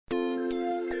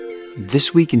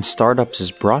This Week in Startups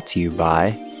is brought to you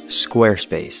by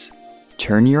Squarespace.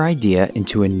 Turn your idea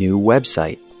into a new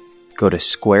website. Go to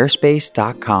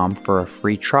squarespace.com for a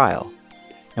free trial.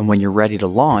 And when you're ready to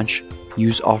launch,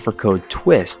 use offer code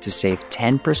TWIST to save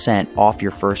 10% off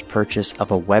your first purchase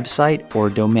of a website or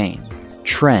domain.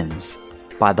 Trends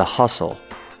by The Hustle.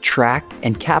 Track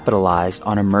and capitalize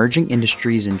on emerging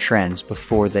industries and trends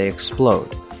before they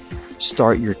explode.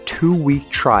 Start your 2-week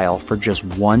trial for just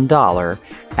 $1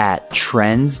 at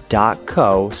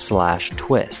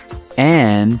trends.co/twist.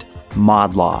 And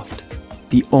ModLoft,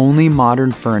 the only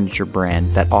modern furniture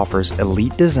brand that offers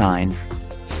elite design,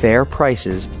 fair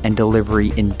prices, and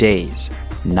delivery in days,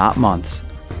 not months.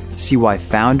 See why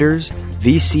founders,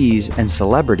 VCs, and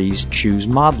celebrities choose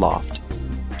ModLoft.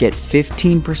 Get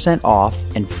 15% off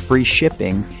and free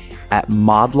shipping at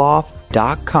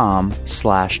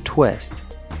modloft.com/twist.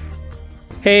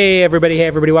 Hey everybody,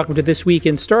 welcome to This Week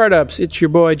in Startups. It's your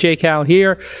boy Jay Cal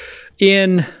here.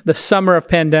 In the summer of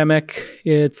pandemic,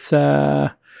 it's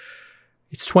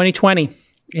 2020,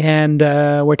 and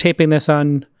we're taping this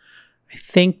on, I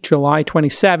think, July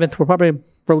 27th. We'll probably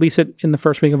release it in the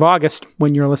first week of August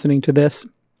when you're listening to this,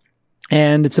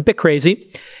 and it's a bit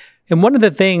crazy. And one of the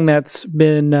things that's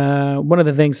been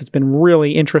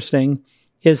really interesting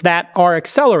is that our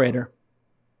accelerator,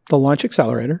 the Launch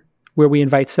Accelerator, where we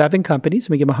invite 7 companies,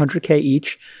 and we give them $100K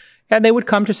each, and they would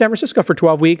come to San Francisco for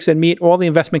 12 weeks and meet all the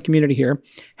investment community here,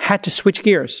 had to switch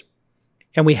gears.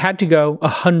 And we had to go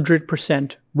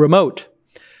 100% remote.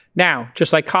 Now,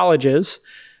 just like colleges,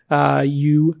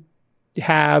 you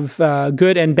have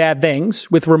good and bad things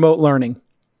with remote learning.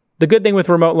 The good thing with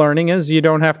remote learning is you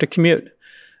don't have to commute.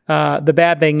 The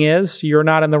bad thing is you're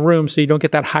not in the room, so you don't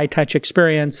get that high-touch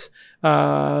experience.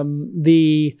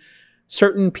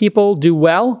 Certain people do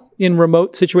well in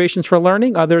remote situations for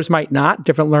learning. Others might not,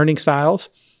 different learning styles.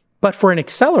 But for an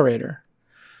accelerator,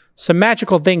 some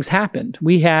magical things happened.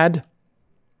 We had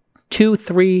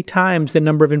 2-3 times the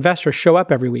number of investors show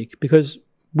up every week because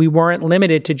we weren't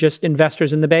limited to just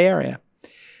investors in the Bay Area.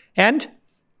 And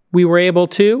we were able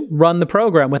to run the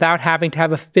program without having to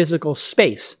have a physical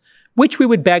space, which we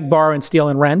would beg, borrow, and steal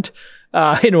and rent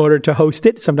in order to host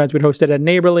it. Sometimes we'd host it at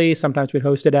Neighborly. Sometimes we'd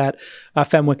host it at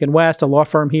Fenwick and West, a law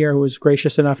firm here who was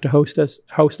gracious enough to host us.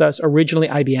 Originally,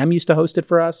 IBM used to host it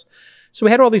for us. So we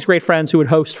had all these great friends who would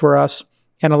host for us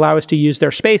and allow us to use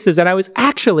their spaces. And I was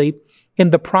actually in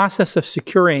the process of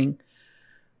securing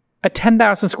a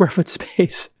 10,000 square foot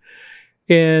space.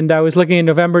 And I was looking in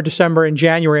November, December, and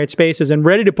January at spaces and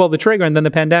ready to pull the trigger. And then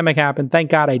the pandemic happened.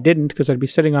 Thank God I didn't, because I'd be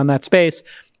sitting on that space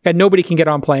and nobody can get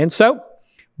on planes. So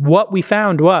what we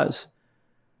found was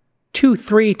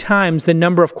 2-3 times the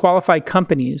number of qualified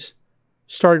companies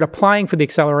started applying for the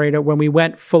accelerator when we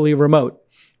went fully remote.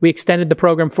 We extended the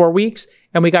program 4 weeks,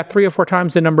 and we got 3 or 4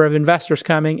 times the number of investors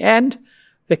coming, and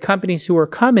the companies who were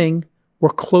coming were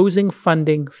closing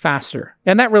funding faster.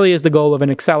 And that really is the goal of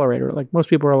an accelerator. Like, most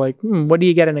people are like, what do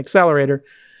you get an accelerator?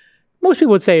 Most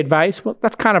people would say advice. Well,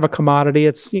 that's kind of a commodity.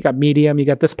 You got Medium, you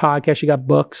got this podcast, you got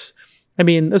books. I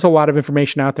mean, there's a lot of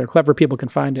information out there. Clever people can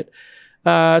find it.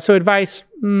 So advice,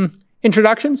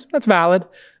 introductions, that's valid.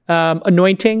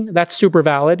 Anointing, that's super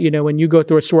valid. You know, when you go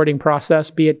through a sorting process,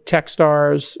 be it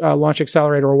Techstars, Launch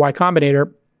Accelerator, or Y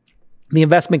Combinator, the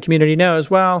investment community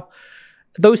knows, well,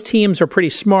 those teams are pretty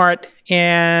smart,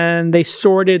 and they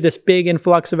sorted this big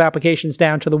influx of applications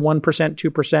down to the 1%,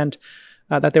 2%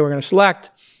 that they were going to select.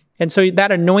 And so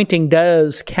that anointing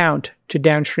does count to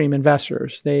downstream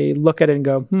investors. They look at it and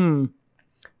go,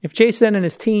 if Jason and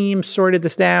his team sorted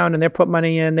this down and they're put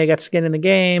money in, they got skin in the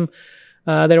game.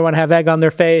 They don't want to have egg on their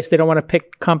face. They don't want to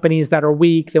pick companies that are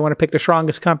weak. They want to pick the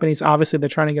strongest companies. Obviously, they're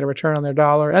trying to get a return on their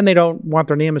dollar, and they don't want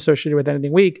their name associated with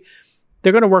anything weak.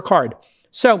 They're going to work hard.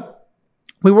 So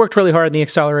we worked really hard in the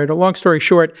accelerator. Long story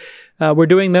short, we're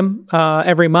doing them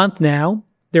every month now.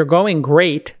 They're going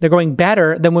great. They're going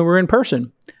better than when we were in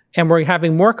person. And we're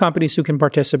having more companies who can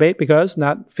participate because,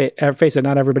 face it,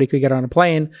 not everybody could get on a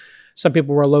plane. Some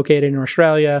people were located in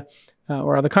Australia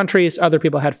or other countries. Other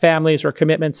people had families or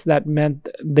commitments that meant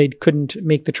they couldn't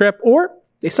make the trip, or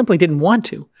they simply didn't want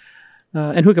to.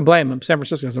 And who can blame them? San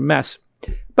Francisco is a mess.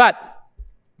 But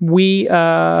we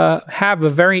have a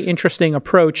very interesting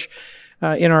approach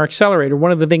in our accelerator.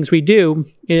 One of the things we do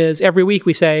is every week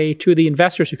we say to the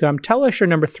investors who come, tell us your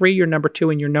number 3, your number 2,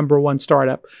 and your number 1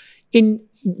 startup in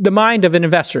the mind of an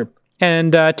investor,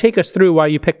 and take us through why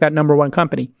you picked that number 1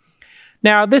 company.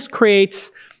 Now, this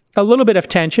creates a little bit of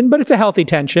tension, but it's a healthy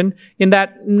tension in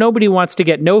that nobody wants to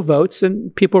get no votes,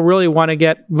 and people really want to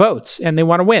get votes, and they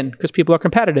want to win because people are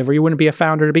competitive, or you wouldn't be a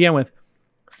founder to begin with.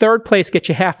 3rd place gets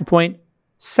you half a point.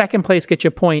 2nd place gets you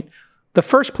a point. the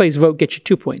first place vote gets you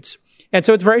 2 points. And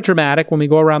so it's very dramatic when we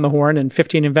go around the horn and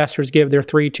 15 investors give their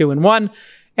 3, 2, and 1.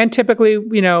 And typically,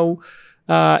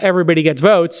 everybody gets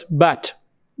votes, but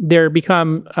there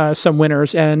become some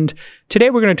winners. And today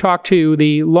we're going to talk to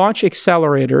the Launch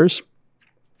Accelerator's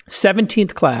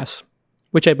 17th class,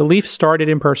 which I believe started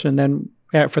in person and then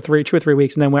for 2 or 3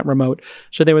 weeks and then went remote.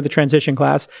 So they were the transition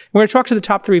class. And we're going to talk to the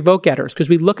top 3 vote getters because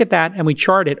we look at that and we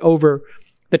chart it over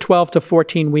the 12 to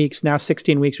 14 weeks, now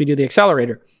 16 weeks, we do the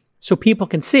accelerator. So people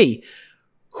can see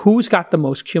who's got the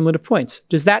most cumulative points.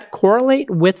 Does that correlate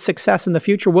with success in the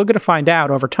future? We're going to find out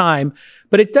over time,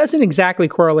 but it doesn't exactly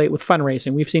correlate with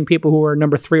fundraising. We've seen people who are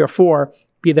number 3 or 4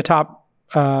 be the top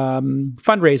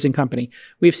fundraising company.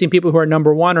 We've seen people who are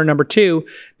number 1 or number 2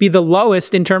 be the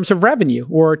lowest in terms of revenue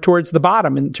or towards the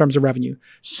bottom in terms of revenue.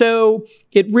 So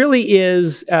it really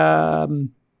is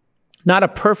not a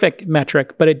perfect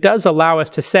metric, but it does allow us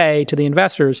to say to the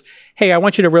investors, hey, I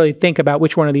want you to really think about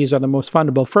which one of these are the most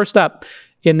fundable. First up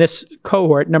in this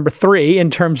cohort, number 3 in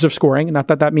terms of scoring, not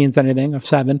that that means anything, of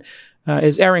 7,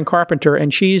 is Erin Carpenter,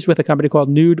 and she's with a company called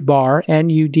Nude Bar,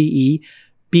 NUDEBARRE,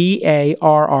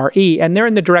 and they're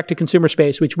in the direct-to-consumer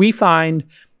space, which we find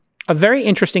a very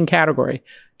interesting category.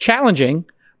 Challenging,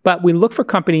 but we look for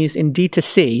companies in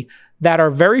D2C that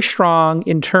are very strong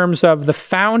in terms of the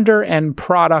founder and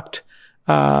product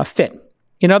fit.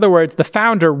 In other words, the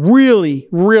founder really,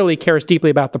 really cares deeply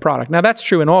about the product. Now, that's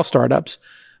true in all startups,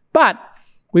 but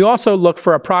we also look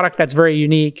for a product that's very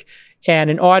unique and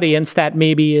an audience that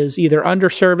maybe is either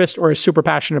underserviced or is super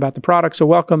passionate about the product. So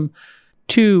welcome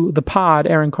to the pod,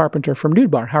 Erin Carpenter from Nude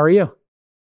Bar. How are you?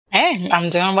 Hey, I'm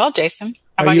doing well, Jason.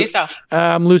 How about yourself?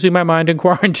 I'm losing my mind in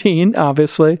quarantine,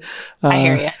 obviously. I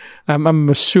hear you. I'm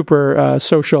a super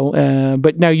social,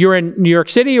 but now you're in New York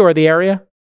City or the area?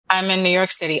 I'm in New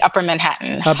York City, Upper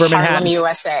Manhattan, Harlem,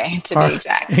 USA, to be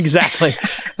exact. Exactly.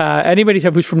 Anybody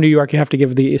who's from New York, you have to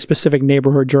give the specific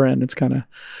neighborhood you're in. It's kind of,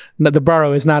 the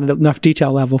borough is not enough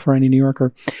detail level for any New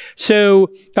Yorker.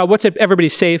 So what's it?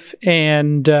 Everybody's safe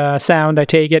and sound, I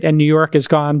take it, and New York has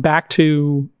gone back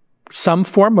to some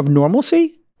form of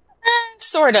normalcy?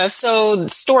 Sort of. So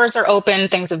stores are open,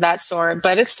 things of that sort,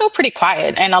 but it's still pretty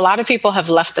quiet. And a lot of people have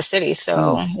left the city.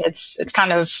 So it's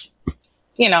kind of,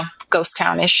 ghost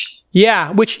townish.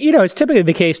 Yeah, which, is typically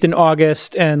the case in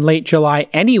August and late July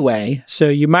anyway. So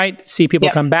you might see people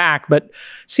come back, but it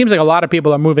seems like a lot of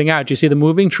people are moving out. Do you see the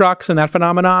moving trucks and that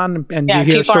phenomenon? And yeah, do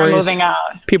you hear people stories? are moving out.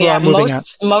 People are moving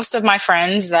out. Most of my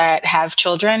friends that have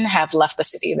children have left the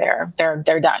city. They're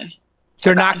done.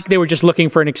 They're not, they were just looking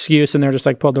for an excuse and they're just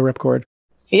like pulled the ripcord.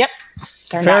 Yep.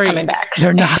 They're not coming back.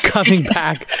 They're not coming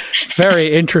back.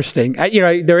 Very interesting.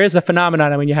 There is a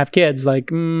phenomenon when you have kids,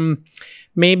 like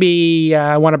maybe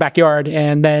I want a backyard.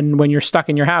 And then when you're stuck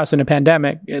in your house in a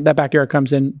pandemic, that backyard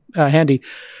comes in handy.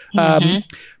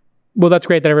 Well, that's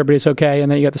great that everybody's okay.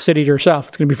 And then you got the city to yourself.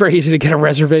 It's going to be very easy to get a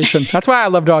reservation. That's why I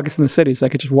loved August in the city. So I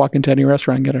could just walk into any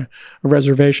restaurant and get a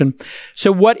reservation.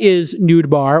 So what is Nude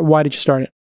Bar? Why did you start it?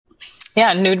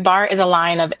 Yeah, Nude Bar is a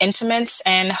line of intimates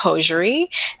and hosiery,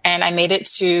 and I made it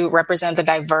to represent the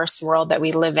diverse world that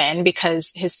we live in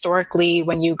because historically,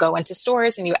 when you go into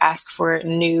stores and you ask for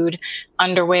nude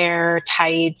underwear,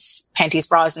 tights, panties,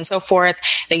 bras, and so forth,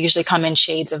 they usually come in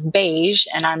shades of beige,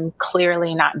 and I'm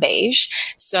clearly not beige.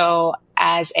 So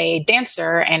as a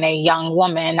dancer and a young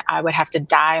woman, I would have to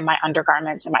dye my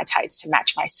undergarments and my tights to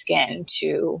match my skin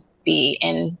to be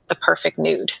in the perfect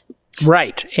nude.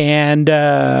 Right. And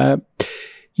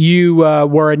you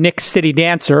were a Knicks City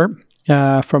dancer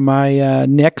from my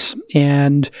Knicks,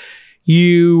 and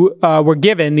you were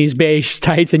given these beige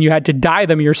tights and you had to dye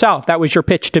them yourself. That was your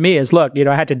pitch to me is, look,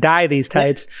 I had to dye these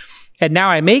tights and now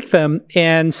I make them.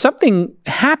 And something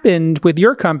happened with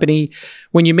your company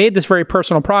when you made this very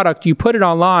personal product. You put it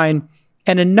online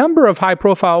and a number of high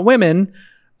profile women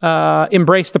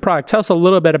embrace the product. Tell us a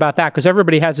little bit about that, because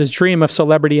everybody has this dream of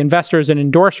celebrity investors and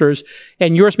endorsers,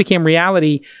 and yours became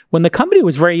reality when the company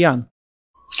was very young.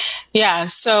 Yeah.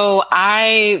 So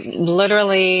I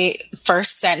literally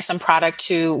first sent some product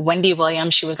to Wendy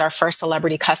Williams. She was our first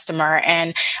celebrity customer.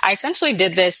 And I essentially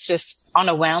did this just on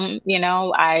a whim.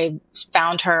 I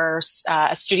found her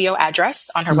a studio address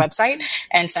on her website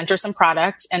and sent her some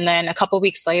product. And then a couple of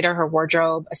weeks later, her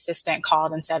wardrobe assistant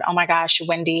called and said, "Oh my gosh,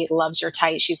 Wendy loves your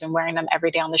tights. She's been wearing them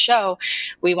every day on the show.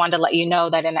 We wanted to let you know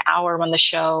that in an hour when the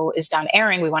show is done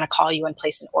airing, we want to call you and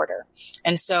place an order."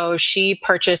 And so she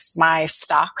purchased my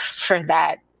stock for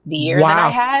that year that I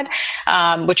had.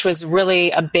 which was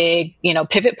really a big,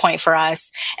 pivot point for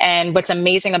us. And what's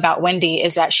amazing about Wendy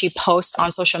is that she posts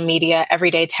on social media every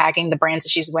day, tagging the brands that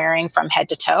she's wearing from head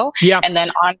to toe. Yeah. And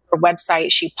then on her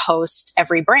website, she posts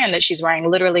every brand that she's wearing,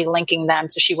 literally linking them.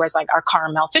 So she wears like our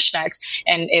caramel fishnets,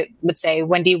 and it would say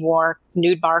Wendy wore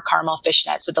Nude Bar caramel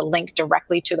fishnets with a link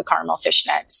directly to the caramel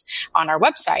fishnets on our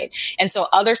website. And so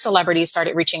other celebrities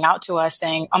started reaching out to us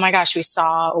saying, oh my gosh, we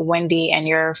saw Wendy and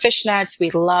your fishnets. We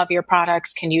love your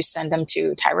products. Can you send them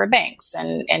to Tyra Banks?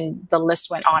 And the list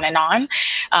went on and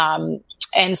on.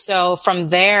 And so from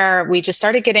there, we just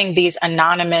started getting these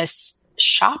anonymous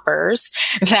shoppers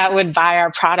that would buy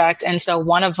our product. And so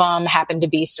one of them happened to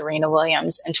be Serena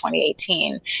Williams in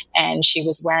 2018. And she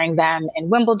was wearing them in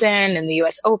Wimbledon and the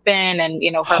US Open and,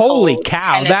 her holy whole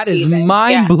cow, tennis that is season.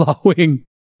 mind blowing.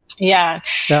 Yeah.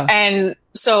 And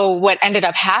so what ended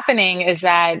up happening is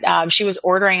that she was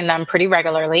ordering them pretty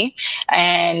regularly,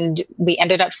 and we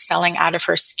ended up selling out of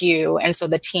her SKU. And so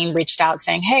the team reached out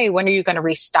saying, hey, when are you going to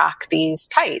restock these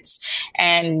tights?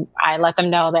 And I let them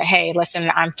know that, hey,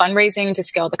 listen, I'm fundraising to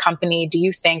scale the company. Do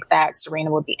you think that Serena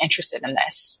would be interested in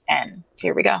this? And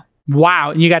here we go.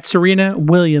 Wow. And you got Serena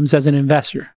Williams as an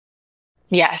investor.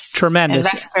 Yes. Tremendous.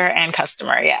 Investor and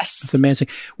customer. Yes. That's amazing.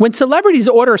 When celebrities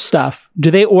order stuff, do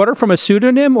they order from a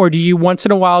pseudonym, or do you once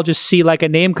in a while just see like a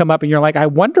name come up and you're like, I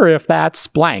wonder if that's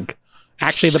blank,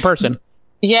 actually the person?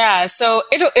 Yeah. So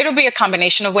it'll be a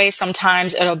combination of ways.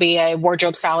 Sometimes it'll be a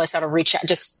wardrobe stylist that'll reach out,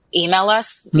 just email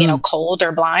us, cold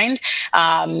or blind.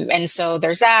 And so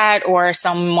there's that, or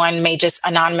someone may just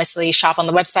anonymously shop on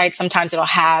the website. Sometimes it'll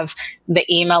have the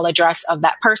email address of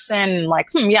that person. Like,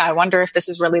 I wonder if this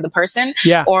is really the person.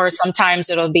 Yeah. Or sometimes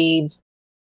it'll be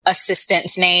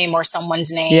assistant's name or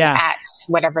someone's name at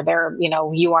whatever their,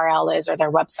 URL is or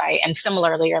their website. And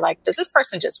similarly, you're like, does this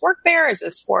person just work there? Is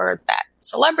this for that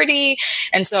celebrity?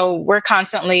 And so we're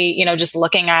constantly, just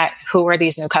looking at who are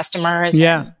these new customers.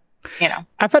 Yeah. And,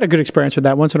 I've had a good experience with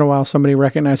that. Once in a while, somebody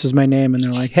recognizes my name and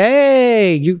they're like,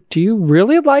 hey, do you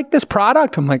really like this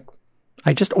product? I'm like,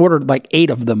 I just ordered like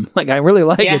 8 of them. Like, I really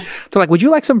like it. They're like, would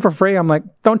you like some for free? I'm like,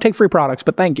 don't take free products,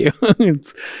 but thank you.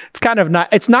 It's kind of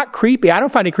it's not creepy. I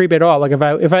don't find it creepy at all. Like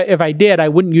if I did, I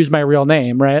wouldn't use my real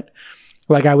name, right?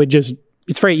 Like I would just,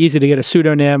 it's very easy to get a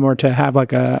pseudonym or to have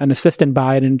like an assistant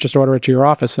buy it and just order it to your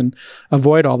office and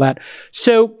avoid all that.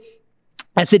 So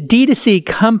as a D2C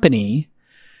company,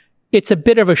 it's a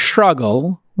bit of a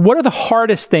struggle. What are the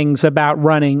hardest things about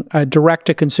running a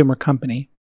direct-to-consumer company?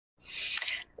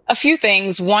 A few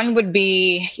things. One would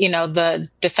be, the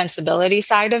defensibility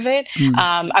side of it.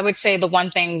 I would say the one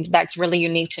thing that's really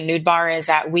unique to Nude Bar is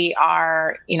that we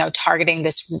are, targeting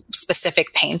this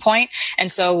specific pain point.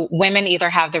 And so women either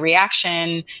have the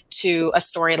reaction to a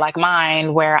story like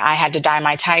mine where I had to dye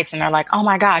my tights and they're like, oh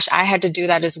my gosh, I had to do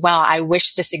that as well. I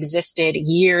wish this existed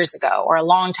years ago or a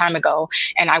long time ago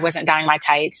and I wasn't dyeing my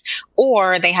tights.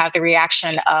 Or they have the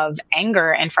reaction of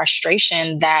anger and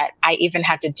frustration that I even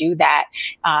had to do that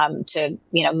to,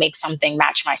 make something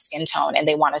match my skin tone, and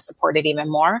they want to support it even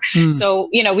more. So,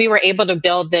 we were able to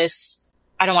build this,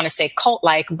 I don't want to say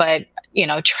cult-like, but,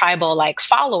 tribal-like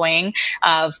following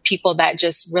of people that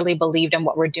just really believed in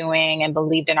what we're doing and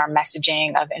believed in our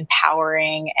messaging of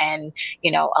empowering and,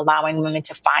 allowing women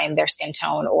to find their skin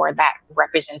tone, or that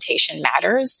representation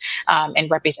matters. And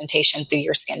representation through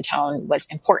your skin tone was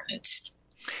important.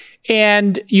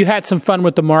 And you had some fun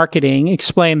with the marketing.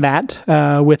 Explain that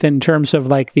in terms of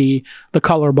like the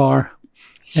color bar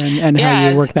and how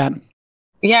you work that.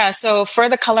 Yeah. So for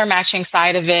the color matching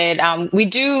side of it, we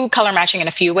do color matching in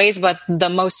a few ways, but the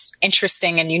most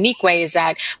interesting and unique way is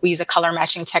that we use a color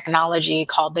matching technology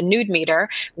called the Nude Meter,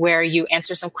 where you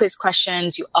answer some quiz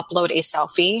questions, you upload a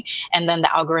selfie, and then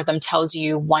the algorithm tells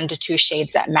you 1 to 2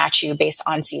 shades that match you based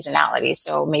on seasonality.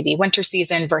 So maybe winter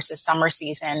season versus summer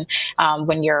season,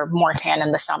 when you're more tan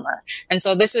in the summer. And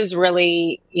so this is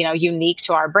really, unique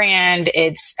to our brand.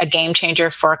 It's a game changer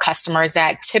for customers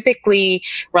that typically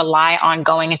rely on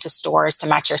going into stores to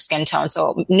match their skin tone.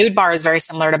 So Nude Bar is very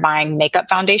similar to buying makeup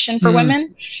foundation for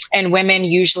women. And women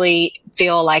usually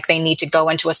feel like they need to go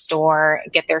into a store,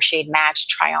 get their shade matched,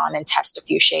 try on and test a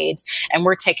few shades. And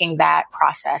we're taking that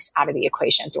process out of the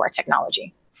equation through our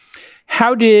technology.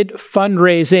 How did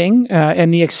fundraising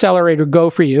and the accelerator go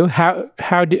for you? How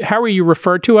were you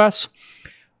referred to us?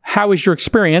 How was your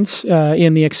experience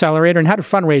in the accelerator, and how did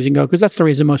fundraising go? Because that's the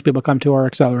reason most people come to our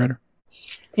accelerator.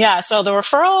 Yeah, so the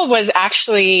referral was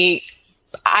actually,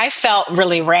 I felt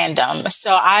really random.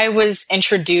 So I was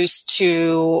introduced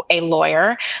to a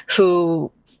lawyer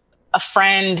who a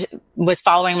friend was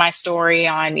following my story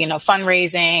on,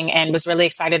 fundraising and was really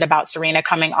excited about Serena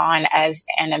coming on as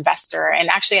an investor. And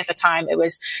actually at the time it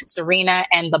was Serena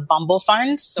and the Bumble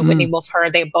Fund. So Whitney Wolf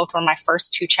Herd, they both were my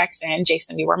first 2 checks in.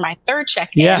 Jason, you were my 3rd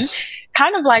check in. Yes.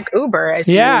 Kind of like Uber.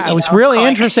 It was really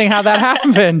interesting how that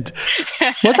happened.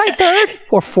 Was I 3rd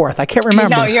or 4th? I can't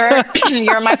remember. No, you're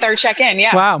my 3rd check in.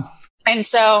 Yeah. Wow. And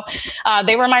so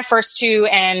they were my first 2,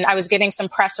 and I was getting some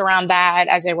press around that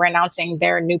as they were announcing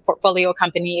their new portfolio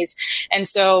companies. And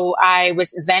so I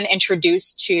was then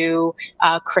introduced to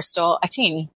Crystal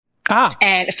Ateen.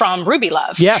 And from Ruby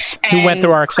Love. Yes, who went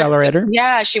through our accelerator.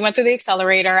 Yeah, she went through the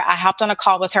accelerator. I hopped on a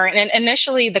call with her. And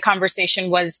initially the conversation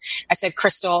was, I said,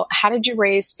 Crystal, how did you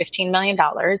raise $15 million?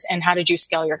 And how did you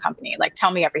scale your company? Like,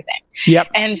 tell me everything.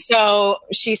 Yep. And so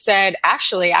she said,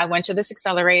 actually, I went to this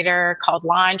accelerator called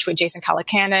Launch with Jason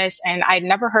Calacanis, and I'd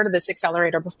never heard of this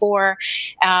accelerator before.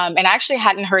 And I actually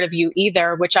hadn't heard of you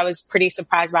either, which I was pretty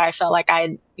surprised by. I felt like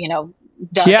I'd,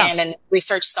 dug in and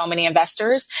researched so many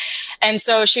investors. And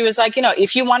so she was like,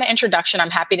 if you want an introduction,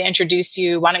 I'm happy to introduce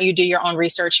you. Why don't you do your own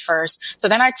research first? So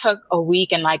then I took a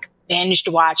week and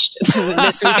binged watched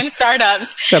This Week in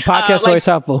Startups. The podcast is always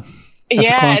helpful.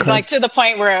 Like to the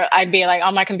point where I'd be like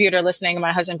on my computer listening and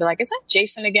my husband would be like, is that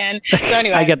Jason again? So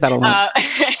anyway, I get that a lot.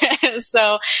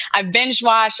 So I binge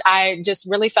watched. I just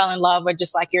really fell in love with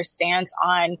just like your stance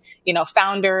on,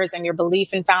 founders and your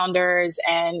belief in founders.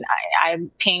 And I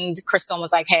pinged Crystal and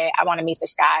was like, hey, I want to meet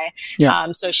this guy. Yeah.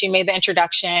 So she made the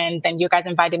introduction. Then you guys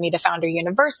invited me to Founder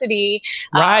University.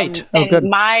 Right. Good.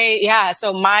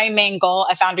 So my main goal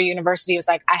at Founder University was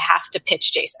like, I have to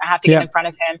pitch Jason. I have to get in front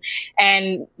of him.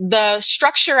 And the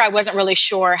structure, I wasn't really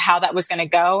sure how that was going to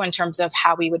go in terms of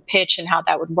how we would pitch and how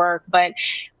that would work. But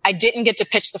I didn't get to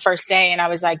pitch the first day, and I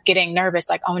was like getting nervous,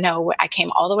 like, oh no, I came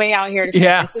all the way out here to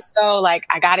San Francisco. Like,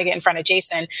 I got to get in front of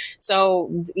Jason. So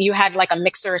you had like a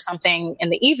mixer or something in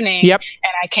the evening. Yep.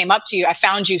 And I came up to you. I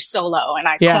found you solo and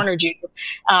I cornered you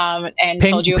and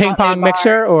told you ping pong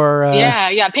mixer or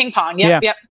ping pong.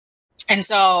 Yep. And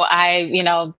so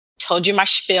I, told you my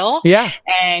spiel. Yeah.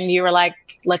 And you were like,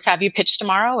 let's have you pitch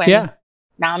tomorrow. And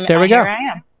now here I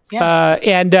am. Yeah.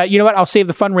 And you know what? I'll save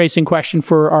the fundraising question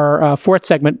for our 4th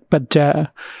segment, but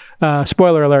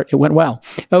spoiler alert, it went well.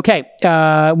 Okay.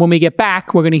 When we get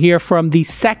back, we're going to hear from the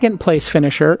 2nd place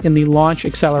finisher in the Launch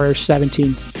Accelerator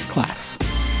 17 class.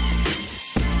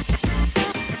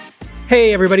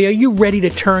 Hey, everybody. Are you ready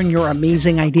to turn your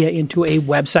amazing idea into a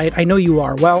website? I know you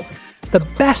are. Well, the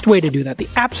best way to do that, the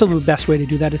absolute best way to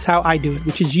do that is how I do it,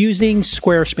 which is using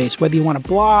Squarespace. Whether you want to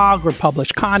blog or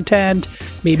publish content,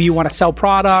 maybe you want to sell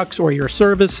products or your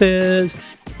services,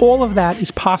 all of that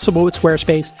is possible with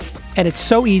Squarespace. And it's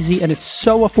so easy and it's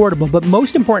so affordable. But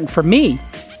most important for me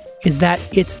is that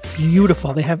it's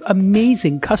beautiful. They have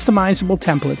amazing customizable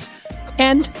templates.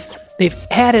 And they've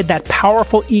added that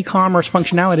powerful e-commerce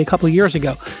functionality a couple of years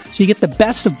ago. So you get the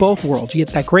best of both worlds. You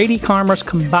get that great e-commerce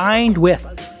combined with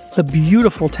the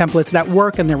beautiful templates that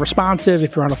work and they're responsive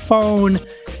if you're on a phone,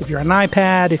 if you're on an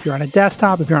iPad, if you're on a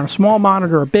desktop, if you're on a small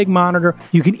monitor or a big monitor.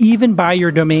 You can even buy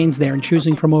your domains there and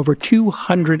choosing from over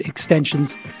 200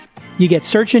 extensions. You get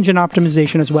search engine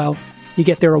optimization as well. You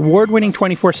get their award-winning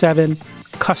 24/7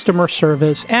 customer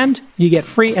service, and you get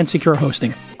free and secure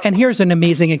hosting. And here's an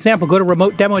amazing example. Go to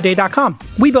remotedemoday.com.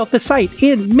 We built this site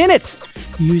in minutes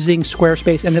using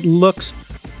Squarespace, and it looks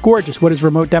gorgeous. What is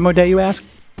Remote Demo Day, you ask?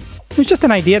 It was just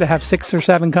an idea to have 6 or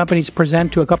 7 companies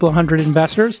present to a couple of hundred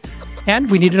investors.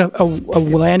 And we needed a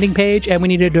landing page and we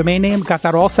needed a domain name. Got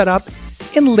that all set up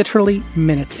in literally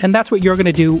minutes. And that's what you're going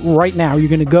to do right now. You're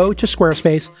going to go to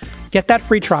Squarespace, get that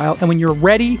free trial. And when you're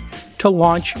ready to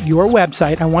launch your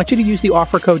website, I want you to use the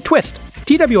offer code TWIST,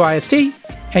 TWIST,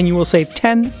 and you will save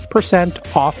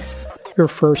 10% off your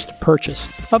first purchase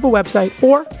of a website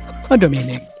or a domain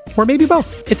name. Or maybe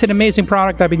both. It's an amazing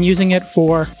product. I've been using it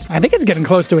for, I think it's getting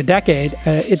close to a decade.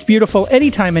 It's beautiful.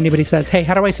 Anytime anybody says, hey,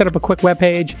 how do I set up a quick web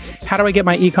page? How do I get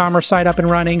my e-commerce site up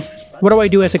and running? What do I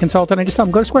do as a consultant? I just tell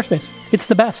them, go to Squarespace. It's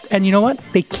the best. And you know what?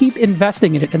 They keep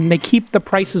investing in it and they keep the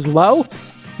prices low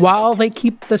while they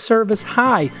keep the service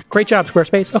high. Great job,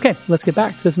 Squarespace. Okay, let's get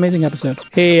back to this amazing episode.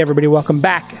 Hey, everybody. Welcome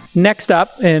back. Next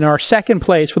up in our 2nd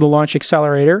place for the Launch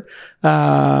Accelerator,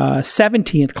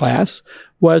 17th class,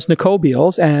 was Nicole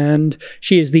Beals, and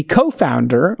she is the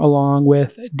co-founder, along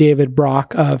with David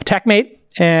Brock, of TechMate.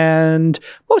 And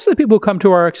most of the people who come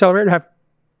to our accelerator have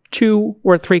 2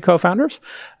 or 3 co-founders.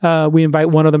 We invite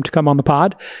one of them to come on the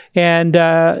pod. And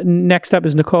next up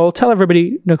is Nicole. Tell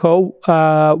everybody, Nicole,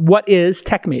 what is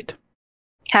TechMate?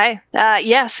 Hi.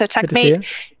 So TechMate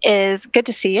is good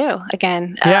to see you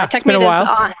again. Yeah, it's been a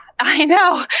while. I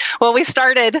know. Well, we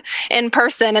started in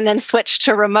person and then switched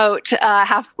to remote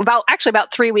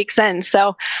about 3 weeks in.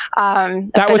 So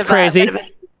that was crazy.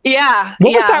 Yeah.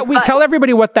 What was that week? Tell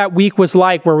everybody what that week was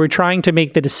like where we're trying to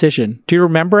make the decision. Do you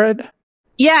remember it?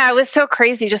 Yeah, it was so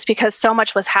crazy just because so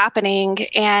much was happening.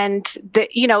 And,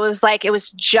 it was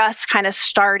just kind of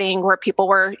starting where people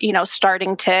were,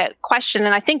 starting to question.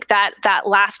 And I think that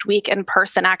last week in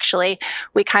person, actually,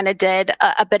 we kind of did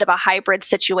a bit of a hybrid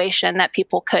situation that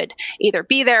people could either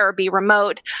be there or be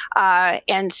remote.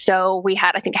 And so we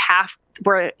had, I think, half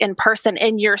were in person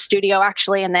in your studio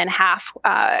actually, and then half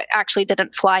actually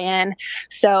didn't fly in.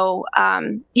 So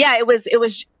it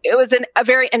was a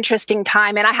very interesting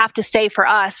time. And I have to say for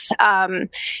us,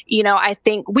 I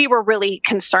think we were really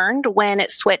concerned when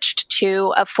it switched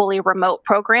to a fully remote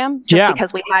program,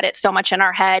 because we had it so much in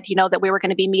our head, that we were going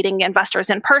to be meeting investors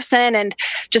in person and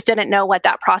just didn't know what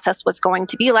that process was going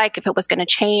to be like, if it was going to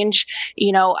change,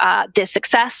 the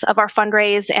success of our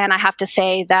fundraise. And I have to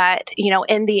say that,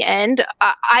 in the end,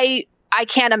 I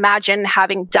can't imagine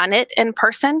having done it in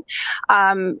person.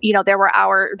 There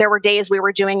were days we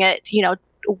were doing it,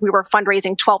 we were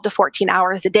fundraising 12 to 14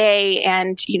 hours a day.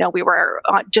 And, we were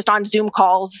just on Zoom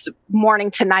calls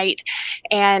morning to night.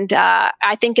 And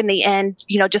I think in the end,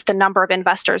 just the number of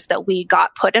investors that we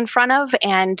got put in front of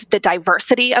and the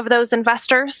diversity of those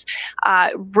investors,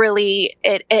 really,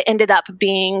 it ended up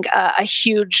being a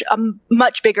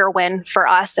much bigger win for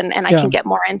us. And I can get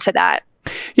more into that.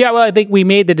 Yeah, well, I think we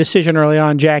made the decision early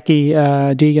on. Jackie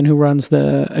Deegan, who runs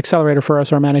the accelerator for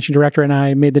us, our managing director, and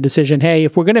I made the decision, hey,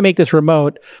 if we're going to make this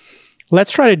remote,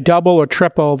 let's try to double or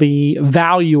triple the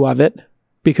value of it,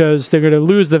 because they're going to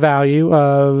lose the value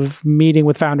of meeting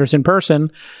with founders in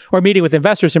person or meeting with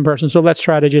investors in person. So let's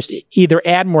try to just either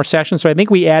add more sessions. So I think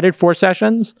we added 4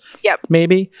 sessions,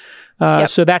 maybe.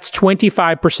 So that's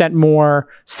 25% more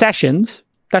sessions.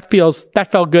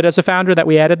 That felt good as a founder that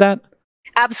we added that.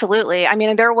 Absolutely. I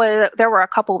mean, there were a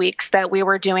couple weeks that we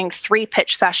were doing 3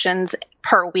 pitch sessions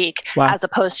per week, as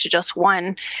opposed to just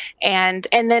 1. And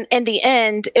then in the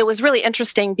end, it was really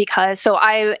interesting because, so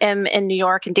I am in New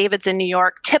York and David's in New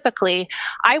York. Typically,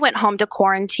 I went home to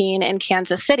quarantine in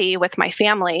Kansas City with my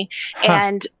family.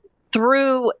 And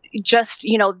through just,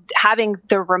 having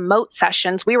the remote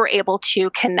sessions, we were able to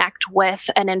connect with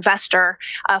an investor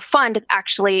fund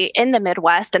actually in the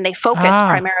Midwest, and they focused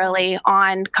primarily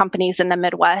on companies in the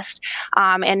Midwest.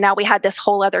 And now we had this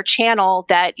whole other channel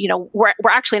that, we're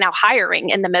actually now hiring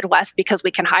in the Midwest because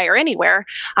we can hire anywhere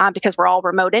because we're all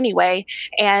remote anyway.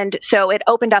 And so it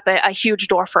opened up a huge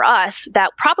door for us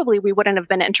that probably we wouldn't have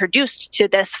been introduced to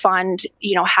this fund,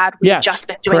 had we just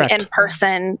been doing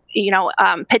in-person,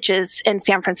 pitches in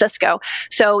San Francisco.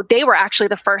 So they were actually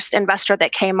the first investor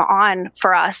that came on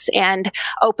for us and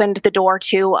opened the door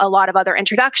to a lot of other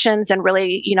introductions and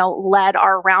really, led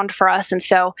our round for us. And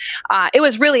so it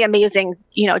was really amazing,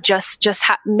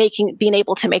 being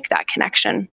able to make that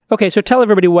connection. Okay, so tell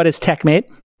everybody, what is TechMate?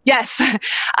 Yes.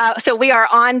 So we are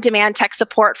on-demand tech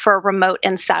support for remote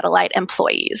and satellite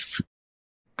employees.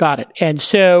 Got it. And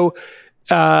so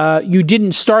you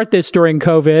didn't start this during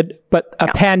COVID, but a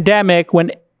pandemic,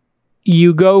 when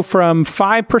you go from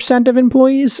 5% of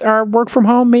employees are work from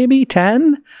home, maybe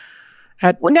 10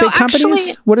 at big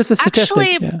companies? What is the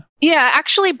statistic?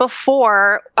 Actually,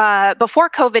 before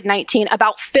COVID-19,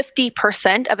 about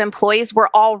 50% of employees were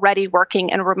already working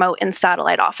in remote and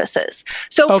satellite offices.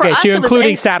 So for us, you're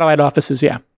including satellite offices,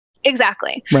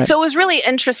 Exactly. Right. So it was really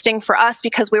interesting for us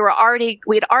because we'd already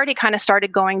kind of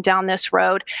started going down this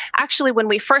road. Actually, when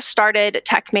we first started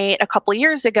TechMate a couple of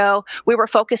years ago, we were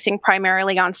focusing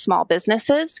primarily on small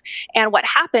businesses. And what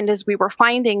happened is we were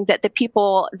finding that the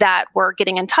people that were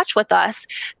getting in touch with us,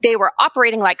 they were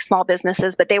operating like small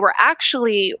businesses, but they were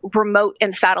actually remote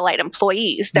and satellite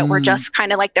employees that were just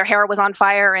kind of like their hair was on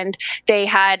fire, and they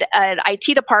had an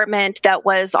IT department that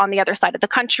was on the other side of the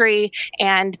country,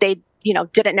 and they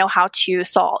didn't know how to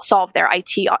solve their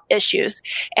IT issues.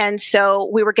 And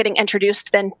so we were getting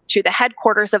introduced then to the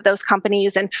headquarters of those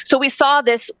companies. And so we saw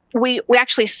this, we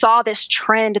actually saw this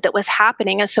trend that was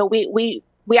happening. And so we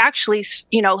actually,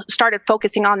 started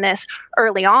focusing on this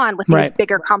early on with these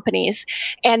bigger companies.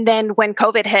 And then when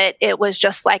COVID hit, it was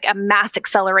just like a mass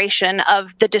acceleration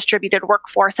of the distributed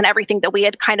workforce, and everything that we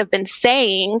had kind of been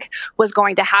saying was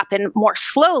going to happen more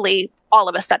slowly, all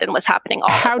of a sudden was happening all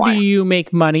at once. How do you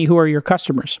make money? Who are your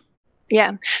customers?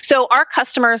 Yeah. So our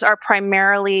customers are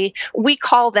primarily, we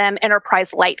call them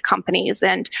enterprise light companies.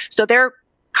 And so they're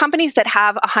companies that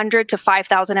have 100 to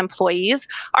 5,000 employees.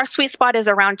 Our sweet spot is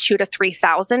around 2,000 to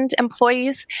 3,000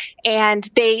 employees, and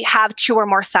they have 2 or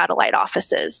more satellite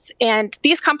offices. And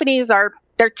these companies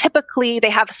they're typically, they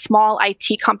have small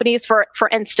IT companies. For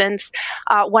instance,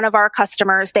 one of our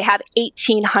customers, they have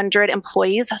 1,800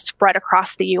 employees spread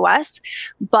across the US,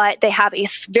 but they have a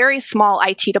very small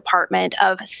IT department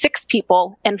of 6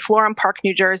 people in Florham Park,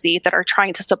 New Jersey that are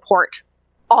trying to support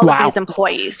all of these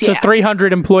employees. So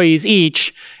 300 employees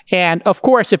each. And of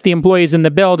course, if the employee's in the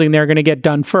building, they're going to get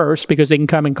done first because they can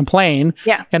come and complain.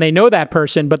 Yeah. And they know that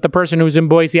person. But the person who's in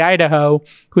Boise, Idaho,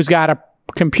 who's got a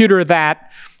computer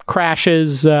that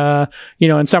crashes, on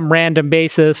some random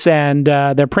basis and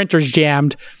their printer's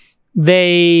jammed,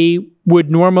 they would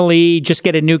normally just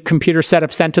get a new computer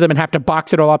setup sent to them and have to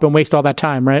box it all up and waste all that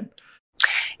time, right?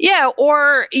 Yeah.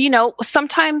 Or,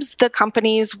 sometimes the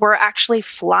companies were actually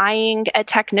flying a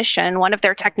technician, one of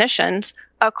their technicians,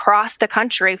 across the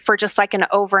country for just like an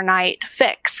overnight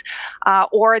fix.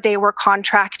 Or they were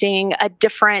contracting a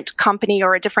different company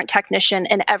or a different technician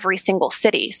in every single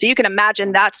city. So you can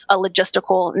imagine that's a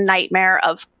logistical nightmare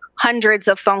of hundreds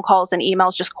of phone calls and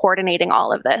emails just coordinating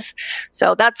all of this.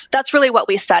 So that's really what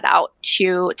we set out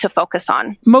to focus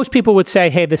on. Most people would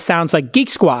say, hey, this sounds like Geek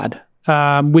Squad.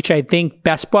 Which I think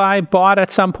Best Buy bought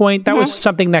at some point. That was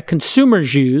something that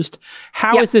consumers used.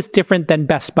 How is this different than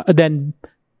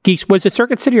Geek? Was it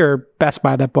Circuit City or Best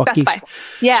Buy that bought Best Geek? Buy.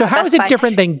 Yeah. So how is it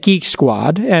different than Geek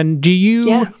Squad? And do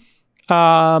you?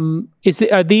 Are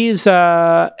these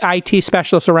IT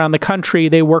specialists around the country?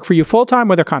 They work for you full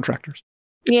time, or they're contractors?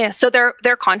 Yeah, so they're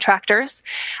contractors.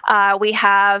 We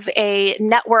have a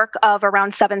network of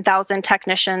around 7,000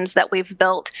 technicians that we've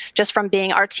built just from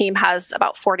our team has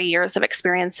about 40 years of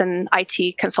experience in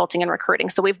IT consulting and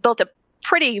recruiting. So we've built a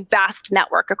pretty vast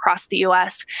network across the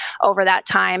U.S. over that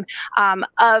time.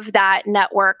 Of that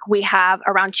network, we have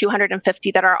around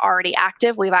 250 that are already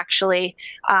active. We've actually,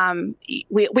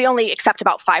 we only accept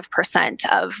about 5%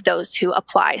 of those who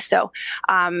apply. So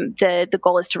the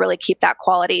goal is to really keep that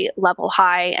quality level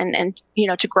high and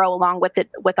to grow along with it,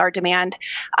 with our demand.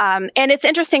 And it's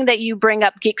interesting that you bring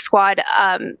up Geek Squad.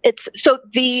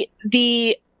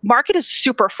 The market is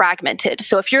super fragmented.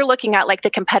 So if you're looking at like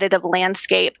the competitive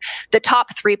landscape, the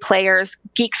top 3 players,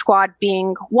 Geek Squad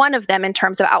being one of them in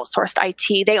terms of outsourced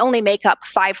IT, they only make up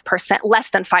 5%,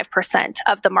 less than 5%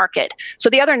 of the market. So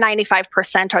the other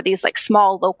 95% are these like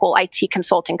small local IT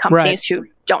consulting companies who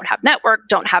don't have network,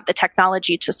 don't have the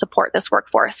technology to support this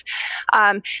workforce.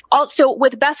 Also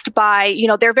with Best Buy,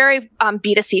 they're very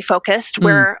B2C focused.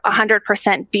 We're 100%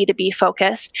 B2B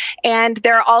focused. And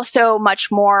they're also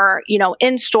much more,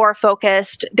 in-store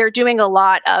focused. They're doing a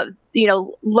lot of,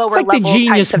 lower it's like level the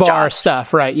Genius types of Bar jobs.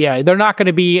 stuff, right? Yeah. They're not going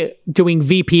to be doing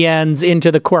VPNs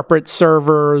into the corporate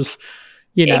servers,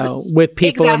 with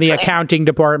people in the accounting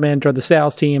department or the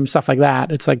sales team, stuff like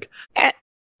that. It's like...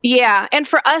 Yeah. And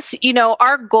for us,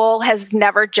 our goal has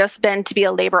never just been to be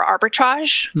a labor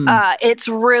arbitrage. It's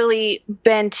really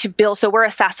been to build. So we're a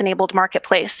SaaS-enabled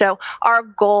marketplace. So our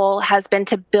goal has been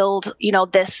to build,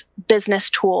 this business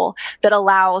tool that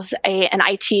allows an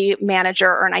IT manager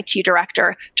or an IT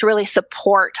director to really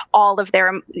support all of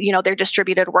their, their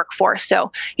distributed workforce.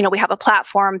 So, we have a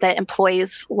platform that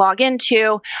employees log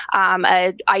into.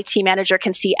 A IT manager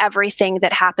can see everything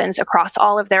that happens across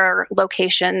all of their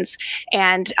locations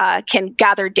and can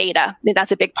gather data.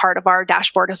 That's a big part of our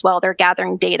dashboard as well. They're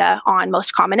gathering data on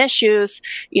most common issues,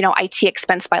 IT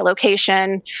expense by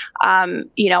location,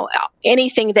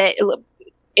 anything that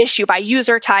issue by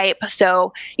user type.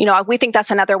 So, we think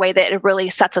that's another way that it really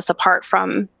sets us apart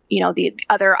from, the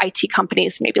other IT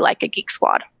companies, maybe like a Geek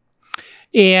Squad.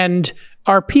 And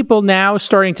are people now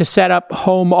starting to set up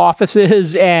home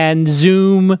offices and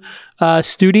Zoom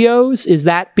studios? Is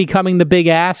that becoming the big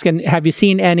ask? And have you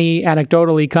seen any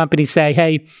anecdotally companies say,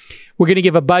 hey, we're going to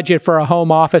give a budget for a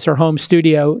home office or home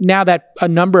studio now that a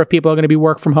number of people are going to be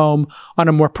work from home on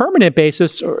a more permanent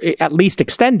basis or at least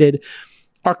extended?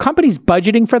 Are companies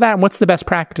budgeting for that? And what's the best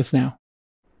practice now?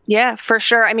 Yeah, for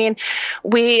sure. I mean,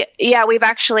 we've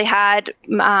actually had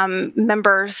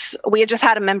members. We had just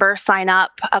had a member sign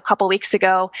up a couple weeks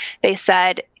ago. They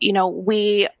said,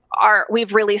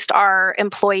 we've released our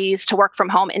employees to work from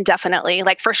home indefinitely,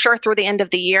 like for sure through the end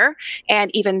of the year. And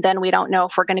even then, we don't know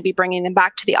if we're going to be bringing them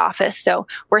back to the office. So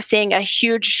we're seeing a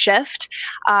huge shift.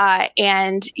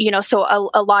 So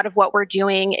a lot of what we're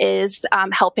doing is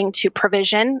helping to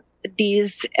provision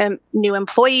these new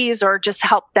employees or just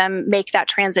help them make that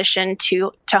transition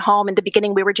to home. In the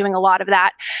beginning, we were doing a lot of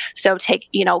that. So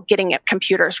getting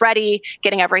computers ready,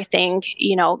 getting everything,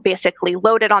 basically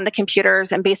loaded on the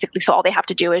computers. And basically, so all they have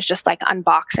to do is just like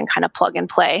unbox and kind of plug and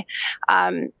play.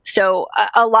 So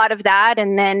a lot of that.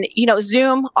 And then,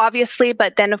 Zoom, obviously,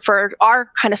 but then for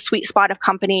our kind of sweet spot of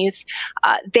companies,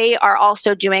 they are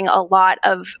also doing a lot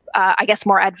of,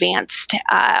 more advanced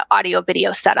audio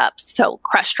video setups. So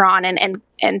Crestron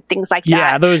and things like that.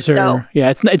 Yeah, those are,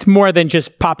 it's more than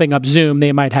just popping up Zoom.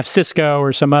 They might have Cisco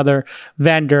or some other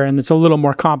vendor, and it's a little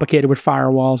more complicated with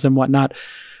firewalls and whatnot.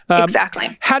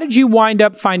 Exactly. How did you wind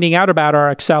up finding out about our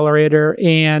accelerator?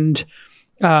 And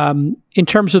in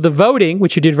terms of the voting,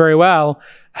 which you did very well,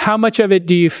 how much of it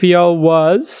do you feel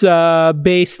was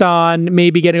based on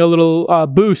maybe getting a little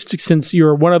boost, since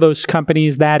you're one of those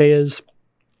companies that is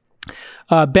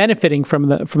benefiting from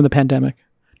the pandemic?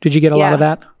 Did you get a lot of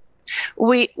that?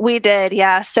 We did,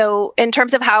 yeah. So in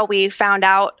terms of how we found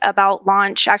out about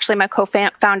Launch, actually my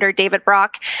co-founder, David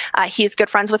Brock, he's good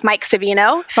friends with Mike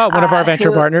Savino. Oh, one of our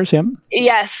venture partners, yeah.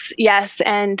 Yes.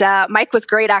 And Mike was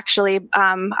great, actually.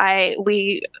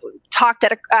 We talked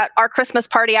at our Christmas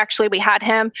party, actually. We had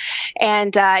him,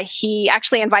 and he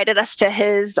actually invited us to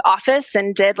his office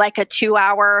and did like a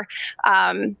 2-hour,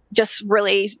 just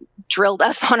really drilled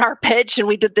us on our pitch, and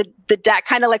we did the deck,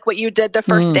 kind of like what you did the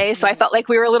first day. So I felt like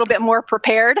we were a little bit more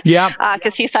prepared. Yeah.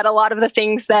 Because he said a lot of the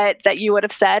things that you would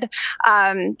have said.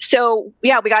 So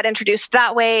yeah, we got introduced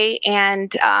that way,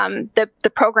 and the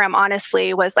program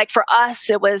honestly was like, for us,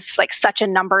 it was like such a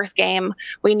numbers game.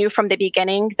 We knew from the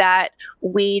beginning that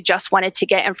we just wanted to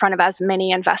get in front of as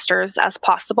many investors as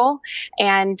possible,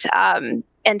 and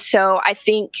so I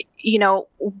think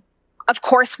of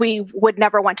course, we would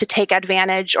never want to take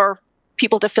advantage or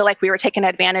people to feel like we were taking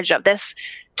advantage of this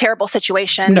terrible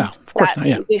situation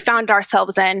we found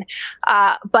ourselves in.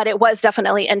 But it was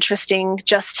definitely interesting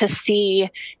just to see,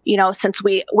 since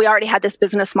we already had this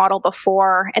business model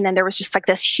before, and then there was just like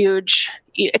this huge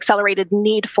accelerated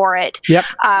need for it. Yep.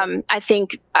 I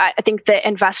think the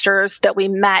investors that we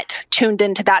met tuned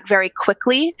into that very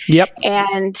quickly. Yep.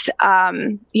 And,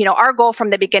 our goal from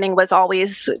the beginning was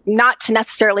always not to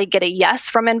necessarily get a yes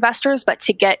from investors, but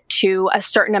to get to a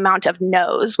certain amount of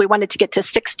no's. We wanted to get to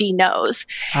 60 no's.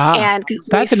 And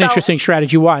that's an interesting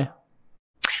strategy. Why?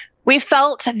 We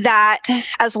felt that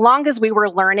as long as we were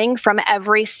learning from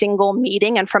every single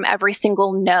meeting and from every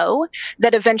single no,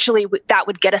 that eventually that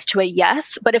would get us to a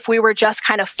yes. But if we were just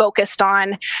kind of focused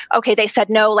on, okay, they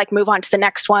said no, like move on to the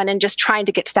next one and just trying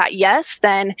to get to that yes,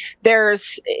 then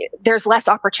there's less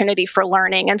opportunity for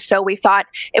learning. And so we thought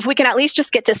if we can at least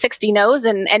just get to 60 no's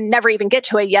and never even get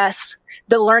to a yes,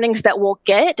 the learnings that we'll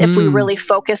get if we really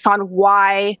focus on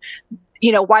why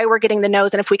we're getting the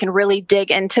no's, and if we can really dig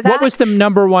into that. What was the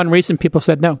number one reason people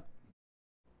said no?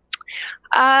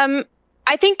 I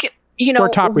think, or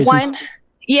top reasons.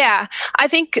 I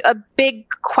think a big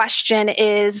question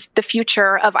is the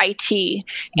future of IT.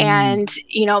 And,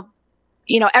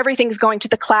 everything's going to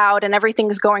the cloud and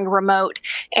everything's going remote.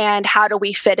 And how do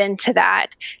we fit into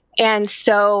that? And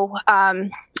so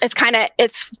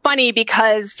it's funny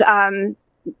because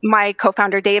my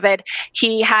co-founder, David,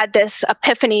 he had this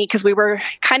epiphany because we were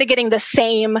kind of getting the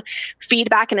same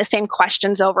feedback and the same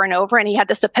questions over and over. And he had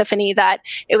this epiphany that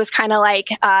it was kind of like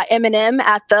Eminem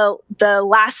at the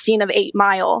last scene of 8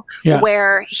 Mile,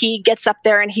 where he gets up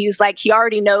there and he's like, he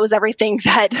already knows everything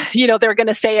that, they're going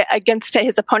to say against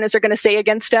his opponents are going to say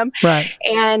against him. Right.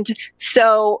 And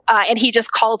so, and he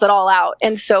just calls it all out.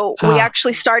 And so we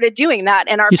actually started doing that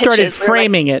in our pitches. You started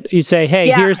framing it. You'd say,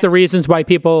 hey, here's the reasons why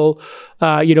people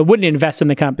wouldn't invest in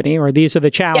the company, or these are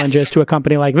the challenges to a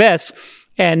company like this.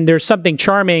 And there's something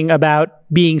charming about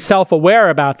being self-aware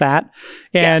about that.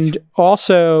 And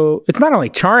also, it's not only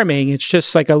charming, it's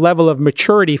just like a level of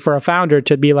maturity for a founder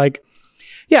to be like,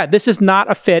 yeah, this is not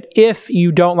a fit if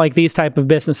you don't like these type of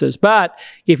businesses. But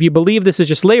if you believe this is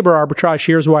just labor arbitrage,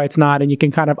 here's why it's not. And you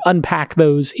can kind of unpack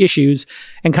those issues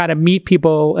and kind of meet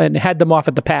people and head them off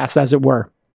at the pass, as it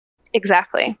were.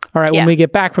 Exactly. All right. When we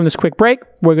get back from this quick break,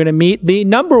 we're going to meet the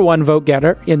number one vote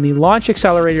getter in the Launch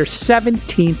Accelerator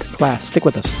 17th class. Stick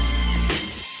with us.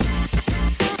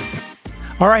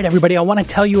 All right, everybody. I want to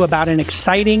tell you about an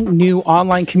exciting new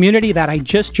online community that I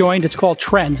just joined. It's called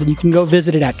Trends, and you can go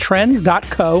visit it at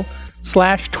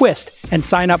trends.co/twist and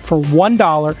sign up for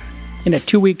 $1 in a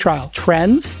 2-week trial.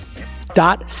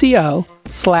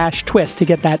 Trends.co/twist to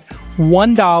get that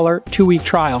 $1 2-week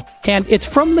trial. And it's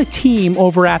from the team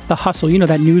over at The Hustle.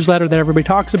 That newsletter that everybody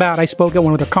talks about. I spoke at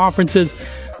one of their conferences.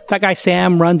 That guy,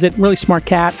 Sam, runs it. Really smart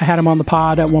cat. I had him on the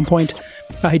pod at one point.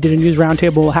 He did a news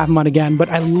roundtable. We'll have him on again. But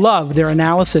I love their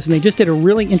analysis. And they just did a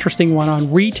really interesting one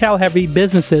on retail-heavy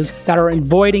businesses that are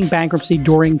avoiding bankruptcy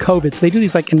during COVID. So they do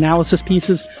these like analysis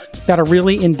pieces that are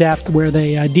really in-depth where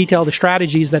they detail the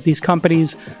strategies that these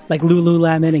companies like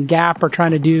Lululemon and Gap are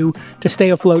trying to do to stay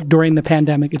afloat during the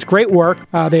pandemic. It's great work.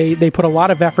 They put a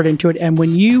lot of effort into it. And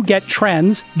when you get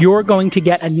Trends, you're going to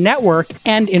get a network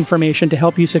and information to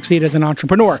help you succeed as an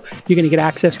entrepreneur. You're going to get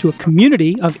access to a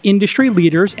community of industry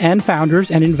leaders and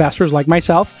founders and investors like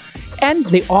myself. And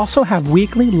they also have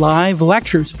weekly live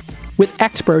lectures with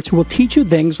experts who will teach you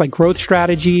things like growth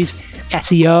strategies,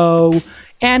 SEO,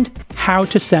 and how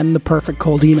to send the perfect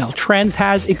cold email. Trends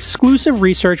has exclusive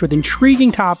research with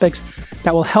intriguing topics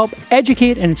that will help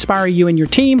educate and inspire you and your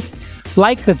team,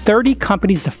 like the 30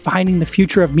 companies defining the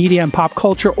future of media and pop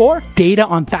culture, or data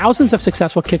on thousands of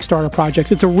successful Kickstarter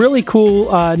projects. It's a really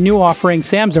cool new offering.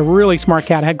 Sam's a really smart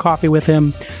cat. I had coffee with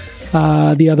him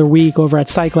the other week over at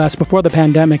Cyclass before the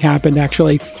pandemic happened,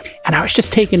 actually. And I was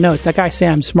just taking notes. That guy,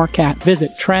 Sam, smart cat.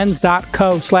 Visit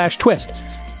trends.co/twist.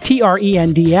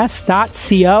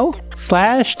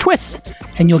 TRENDS.co/twist.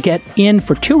 And you'll get in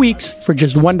for 2 weeks for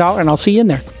just $1. And I'll see you in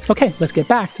there. Okay, let's get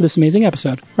back to this amazing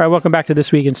episode. All right, welcome back to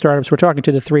This Week in Startups. We're talking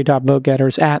to the 3 top vote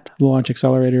getters at Launch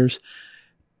Accelerators.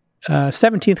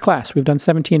 17th class. We've done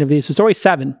 17 of these. It's always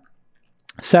 7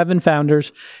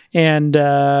 founders. And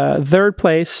third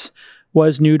place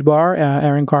was Nude Bar,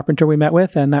 Erin Carpenter we met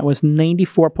with, and that was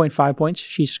 94.5 points.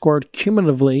 She scored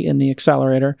cumulatively in the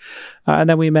accelerator. And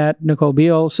then we met Nicole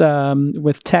Beals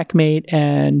with TechMate,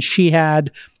 and she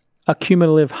had a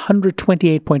cumulative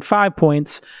 128.5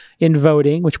 points in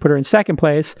voting, which put her in second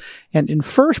place. And in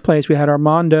first place, we had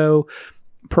Armando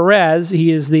Perez.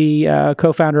 He is the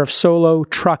co-founder of Solo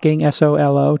Trucking,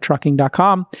 SOLO,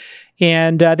 trucking.com.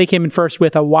 And they came in first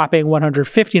with a whopping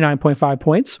 159.5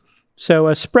 points. So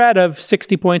a spread of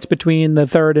 60 points between the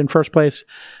third and first place,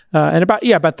 and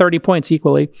about 30 points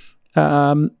equally.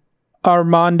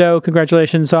 Armando,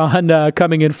 congratulations on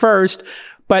coming in first.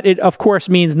 But it, of course,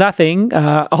 means nothing,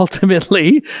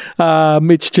 ultimately.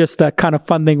 It's just a kind of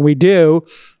fun thing we do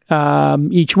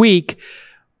each week.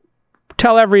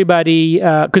 Tell everybody,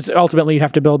 because ultimately you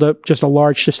have to build just a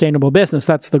large, sustainable business.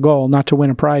 That's the goal, not to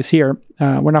win a prize here.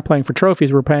 We're not playing for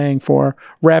trophies. We're paying for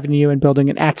revenue and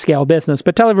building an at-scale business.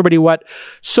 But tell everybody what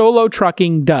Solo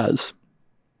Trucking does.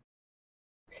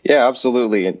 Yeah,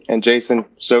 absolutely. And Jason,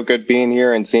 so good being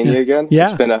here and seeing you again. Yeah.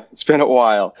 It's been a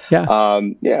while.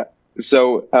 Yeah.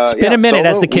 So it's been a minute,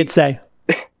 as the kids say.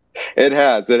 It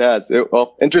has.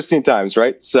 Well, interesting times,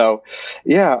 right? So,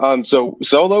 so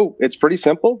Solo, it's pretty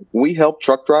simple. We help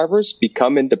truck drivers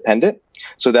become independent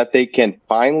so that they can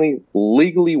finally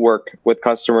legally work with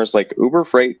customers like Uber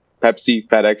Freight, Pepsi,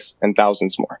 FedEx, and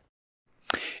thousands more.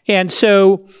 And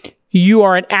so you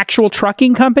are an actual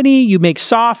trucking company. You make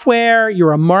software.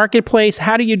 You're a marketplace.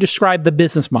 How do you describe the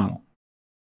business model?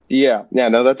 Yeah,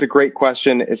 no, that's a great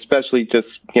question, especially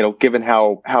just, given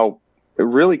how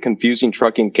really confusing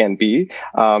trucking can be,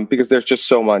 because there's just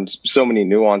so many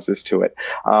nuances to it.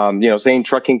 Saying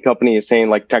trucking company is saying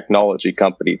like technology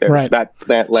company. Right. That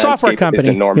software landscape company is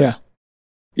enormous. Yeah.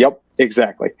 Yep,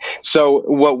 exactly. So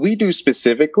what we do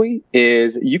specifically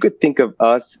is you could think of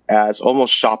us as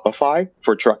almost Shopify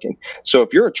for trucking. So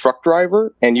if you're a truck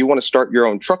driver and you want to start your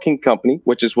own trucking company,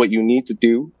 which is what you need to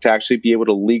do to actually be able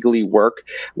to legally work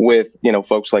with,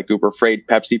 folks like Uber Freight,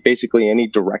 Pepsi, basically any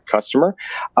direct customer,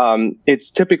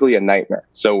 it's typically a nightmare.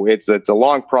 So it's a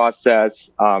long process.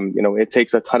 It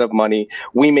takes a ton of money.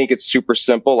 We make it super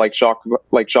simple, like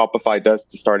Shopify does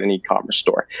to start an e-commerce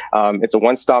store. It's a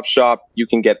one-stop shop. You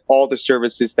can get all the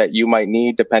services that you might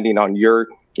need depending on your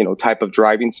type of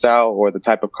driving style or the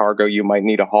type of cargo you might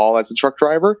need to haul as a truck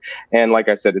driver. And like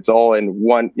I said, it's all in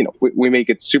one, we make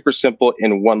it super simple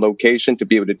in one location to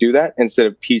be able to do that instead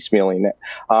of piecemealing it.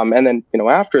 And then,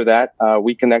 after that,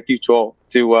 we connect you to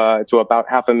about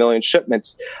 500,000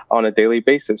 shipments on a daily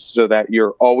basis so that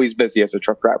you're always busy as a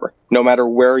truck driver, no matter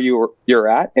where you're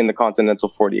at in the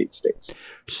continental 48 states.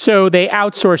 So they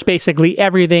outsource basically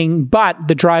everything but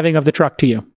the driving of the truck to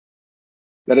you.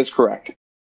 That is correct.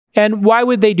 And why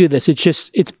would they do this?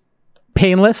 It's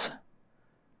painless.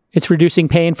 It's reducing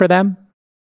pain for them.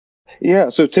 Yeah.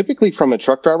 So typically from a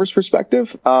truck driver's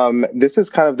perspective, this is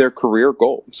kind of their career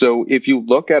goal. So if you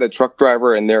look at a truck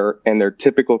driver and their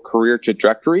typical career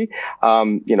trajectory,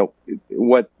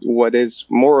 what is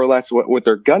more or less what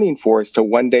they're gunning for is to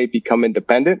one day become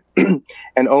independent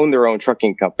and own their own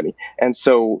trucking company. And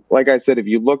so, like I said, if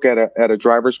you look at a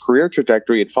driver's career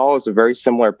trajectory, it follows a very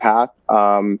similar path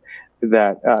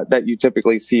that you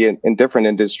typically see in different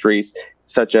industries.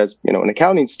 such as, an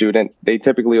accounting student, they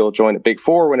typically will join a Big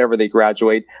Four whenever they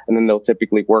graduate, and then they'll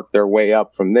typically work their way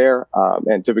up from there,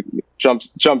 and typically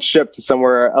jump ship to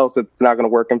somewhere else that's not going to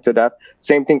work them to death.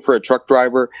 Same thing for a truck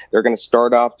driver. They're going to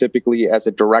start off typically as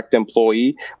a direct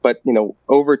employee, but,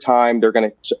 over time, they're going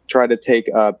to try to take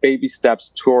baby steps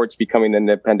towards becoming an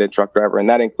independent truck driver. And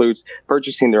that includes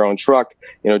purchasing their own truck,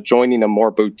 joining a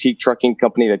more boutique trucking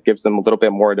company that gives them a little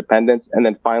bit more independence, and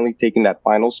then finally taking that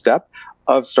final step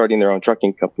of starting their own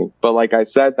trucking company. But like I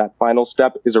said, that final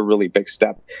step is a really big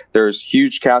step. There's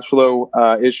huge cash flow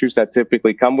issues that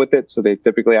typically come with it. So they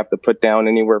typically have to put down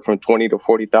anywhere from $20,000 to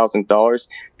 $40,000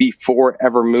 before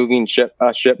ever moving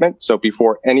shipment. So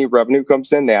before any revenue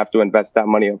comes in, they have to invest that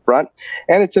money up front.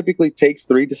 And it typically takes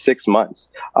 3 to 6 months.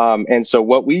 And so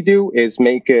what we do is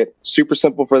make it super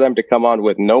simple for them to come on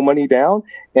with no money down,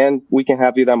 and we can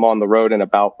have them on the road in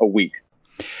about a week.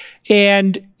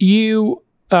 And you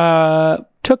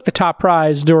took the top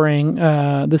prize during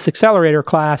this accelerator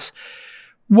class.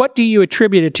 What do you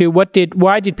attribute it to?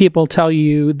 Why did people tell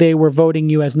you they were voting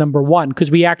you as number one? Because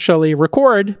we actually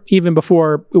record, even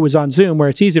before it was on Zoom, where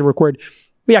it's easy to record.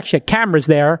 We actually had cameras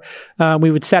there.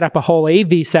 We would set up a whole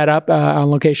AV setup on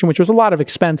location, which was a lot of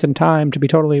expense and time, to be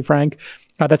totally frank.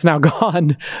 That's now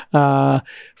gone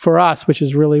for us, which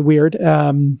is really weird.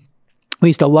 We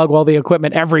used to lug all the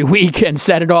equipment every week and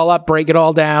set it all up, break it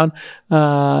all down.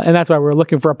 And that's why we're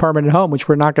looking for a permanent home, which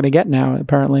we're not going to get now,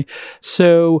 apparently.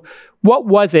 So what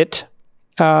was it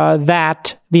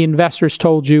that the investors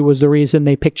told you was the reason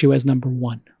they picked you as number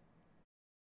one?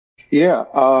 Yeah.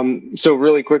 So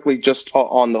really quickly, just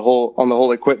on the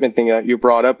whole equipment thing that you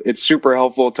brought up, it's super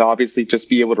helpful to obviously just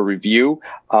be able to review,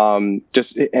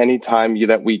 just anytime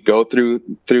that we go through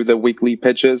the weekly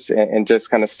pitches and just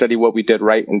kind of study what we did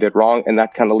right and did wrong. And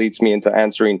that kind of leads me into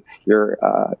answering your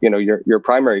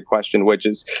primary question, which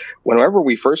is whenever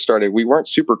we first started, we weren't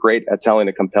super great at telling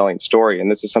a compelling story.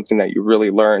 And this is something that you really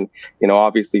learn,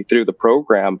 obviously through the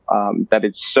program, that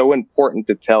it's so important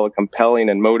to tell a compelling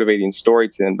and motivating story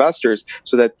to investors,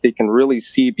 so that they can really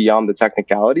see beyond the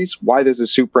technicalities why this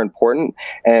is super important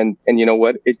and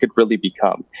what it could really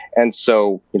become. And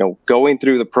so, going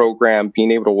through the program,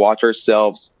 being able to watch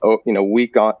ourselves,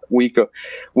 week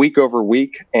over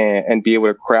week and be able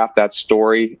to craft that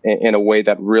story in a way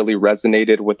that really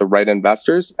resonated with the right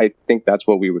investors, I think that's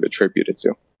what we would attribute it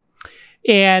to.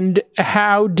 And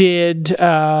how did,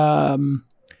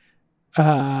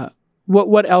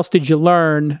 what else did you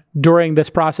learn during this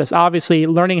process? Obviously,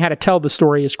 learning how to tell the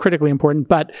story is critically important,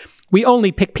 but we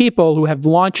only pick people who have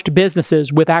launched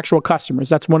businesses with actual customers.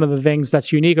 That's one of the things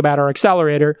that's unique about our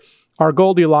accelerator. Our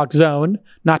Goldilocks zone,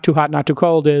 not too hot, not too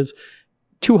cold, is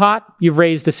too hot, you've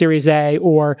raised a Series A,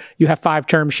 or you have 5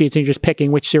 term sheets and you're just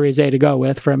picking which Series A to go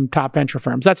with from top venture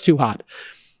firms. That's too hot.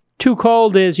 Too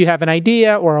cold is you have an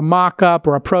idea or a mock-up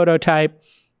or a prototype,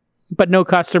 but no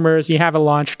customers, you haven't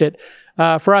launched it.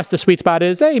 For us, the sweet spot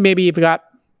is, hey, maybe you've got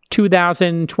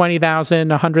 2,000, 20,000,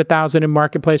 100,000 in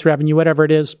marketplace revenue, whatever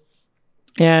it is.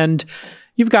 And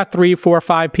you've got 3, 4,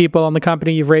 5 people in the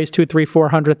company. You've raised 2, 3,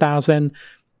 400,000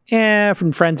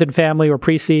 from friends and family or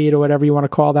pre-seed or whatever you want to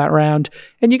call that round.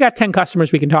 And you got 10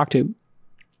 customers we can talk to.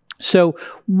 So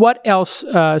what else?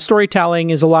 Storytelling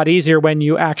is a lot easier when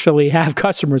you actually have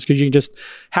customers, because you can just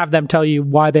have them tell you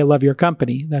why they love your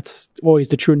company. That's always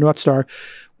the true North Star.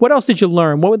 What else did you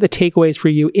learn? What were the takeaways for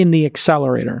you in the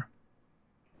accelerator?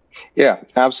 Yeah,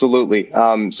 absolutely.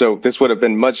 So this would have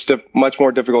been much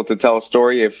more difficult to tell a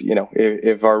story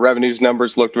if our revenues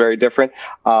numbers looked very different.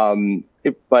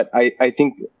 But I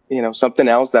think, something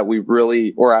else that we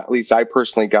really, or at least I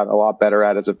personally got a lot better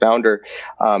at as a founder,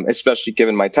 especially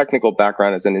given my technical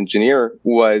background as an engineer,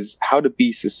 was how to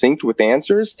be succinct with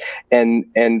answers and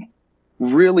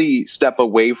really step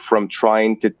away from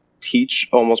trying to teach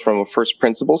almost from a first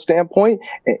principle standpoint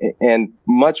and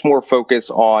much more focus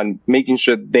on making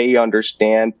sure they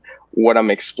understand what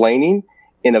I'm explaining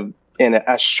in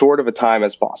as short of a time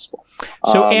as possible.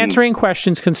 So answering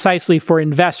questions concisely for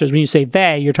investors. When you say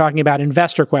they, you're talking about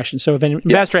investor questions. So if an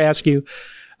investor asks you,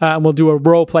 we'll do a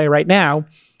role play right now,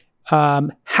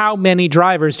 how many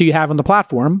drivers do you have on the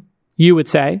platform? You would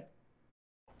say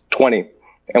 20,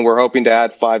 and we're hoping to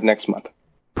add 5 next month.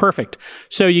 Perfect.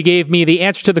 So you gave me the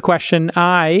answer to the question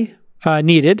I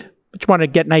needed. I just wanted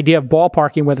to get an idea of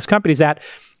ballparking where this company's at.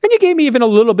 And you gave me even a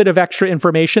little bit of extra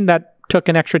information that took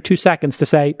an extra 2 seconds to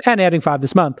say, and adding 5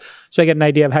 this month. So I get an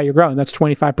idea of how you're growing. That's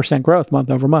 25% growth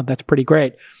month over month. That's pretty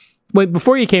great. Wait,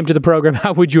 before you came to the program,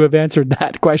 how would you have answered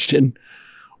that question?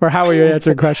 Or how are you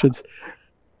answering questions?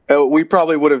 We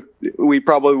probably would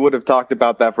have talked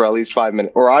about that for at least 5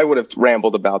 minutes, or I would have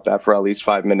rambled about that for at least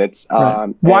 5 minutes.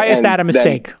 Right. Why is that a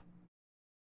mistake?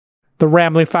 The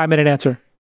rambling 5-minute answer.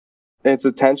 It's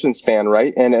attention span,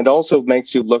 right? And it also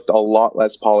makes you look a lot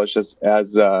less polished as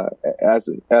a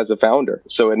founder.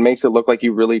 So it makes it look like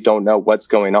you really don't know what's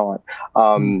going on.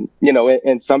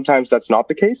 And sometimes that's not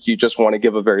the case. You just want to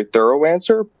give a very thorough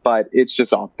answer, but it's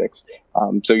just optics.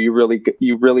 So you really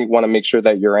want to make sure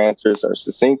that your answers are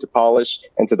succinct, polished,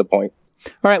 and to the point.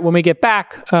 All right. When we get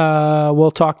back,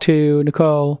 we'll talk to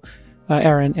Nicole,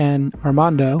 Aaron, and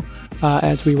Armando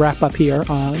as we wrap up here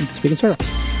on This Week in Startups.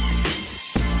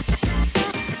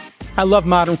 I love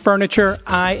modern furniture.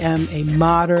 I am a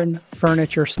modern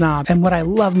furniture snob. And what I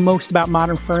love most about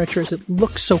modern furniture is it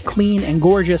looks so clean and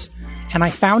gorgeous. And I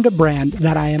found a brand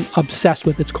that I am obsessed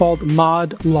with. It's called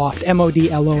Mod Loft,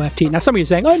 MODLOFT. Now, some of you are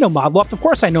saying, I know Mod Loft. Of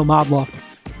course I know Mod Loft.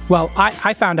 Well,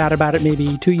 I found out about it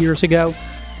maybe 2 years ago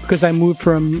because I moved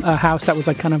from a house that was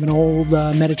like kind of an old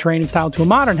Mediterranean style to a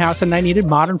modern house, and I needed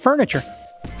modern furniture.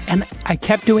 And I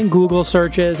kept doing Google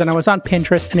searches, and I was on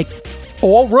Pinterest, and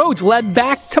all roads led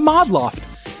back to Mod Loft.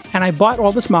 And I bought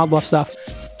all this Mod Loft stuff.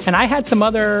 And I had some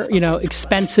other,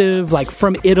 expensive, like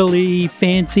from Italy,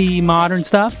 fancy, modern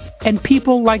stuff. And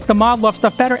people like the Mod Loft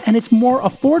stuff better, and it's more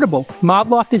affordable. Mod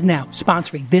Loft is now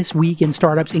sponsoring This Week in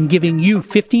Startups and giving you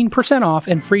 15% off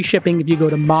and free shipping if you go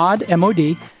to Mod,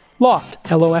 M-O-D,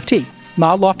 Loft, L-O-F-T,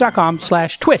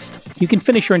 modloft.com/twist. You can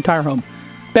finish your entire home.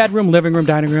 Bedroom, living room,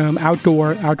 dining room,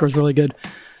 outdoor. Outdoor's really good.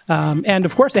 And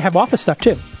of course, they have office stuff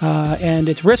too. And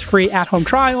it's risk-free at-home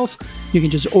trials. You can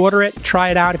just order it, try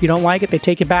it out. If you don't like it, they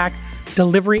take it back.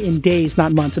 Delivery in days,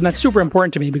 not months. And that's super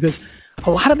important to me because a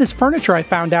lot of this furniture I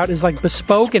found out is like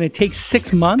bespoke and it takes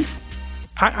 6 months.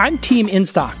 I'm team in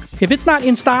stock. If it's not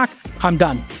in stock, I'm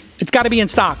done. It's got to be in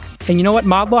stock. And you know what?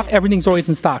 Mod Loft, everything's always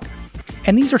in stock.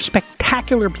 And these are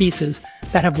spectacular pieces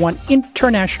that have won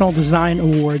international design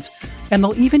awards. And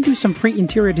they'll even do some free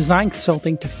interior design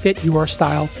consulting to fit your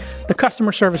style. The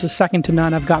customer service is second to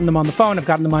none. I've gotten them on the phone. I've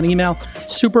gotten them on email.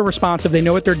 Super responsive. They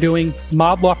know what they're doing.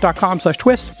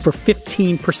 Modloft.com/twist for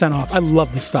 15% off. I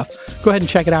love this stuff. Go ahead and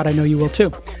check it out. I know you will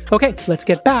too. Okay, let's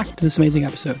get back to this amazing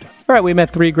episode. All right, we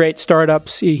met 3 great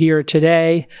startups here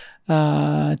today.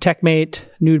 TechMate,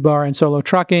 Nude Bar, and Solo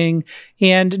Trucking.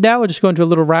 And now we'll just go into a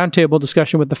little roundtable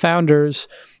discussion with the founders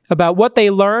about what they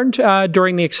learned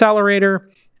during the accelerator,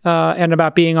 and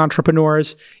about being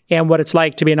entrepreneurs and what it's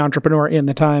like to be an entrepreneur in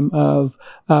the time of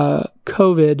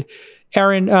COVID.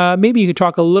 Aaron, maybe you could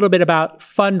talk a little bit about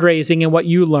fundraising and what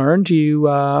you learned. You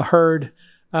heard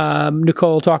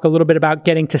Nicole talk a little bit about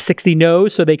getting to 60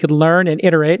 no's so they could learn and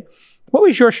iterate. What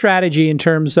was your strategy in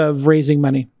terms of raising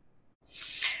money?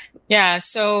 Yeah,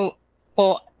 so,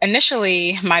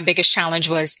 initially, my biggest challenge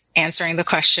was answering the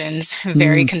questions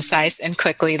very concise and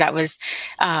quickly. That was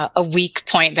a weak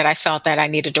point that I felt that I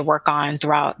needed to work on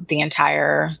throughout the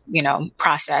entire,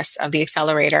 process of the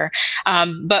accelerator.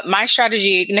 But my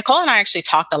strategy, Nicole and I actually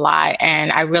talked a lot,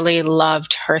 and I really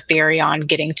loved her theory on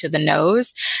getting to the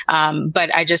no's.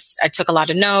 But I took a lot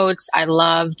of notes. I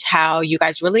loved how you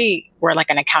guys really were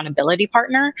like an accountability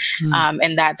partner,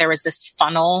 and that there was this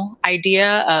funnel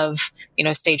idea of,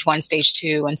 stage 1, stage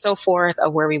 2, and so forth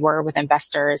of where we were with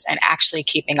investors and actually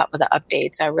keeping up with the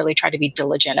updates. I really tried to be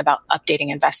diligent about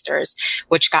updating investors,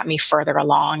 which got me further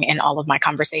along in all of my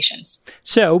conversations.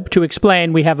 So to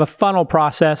explain, we have a funnel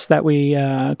process that we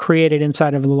created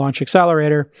inside of the Launch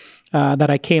Accelerator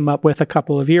that I came up with a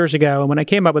couple of years ago. And when I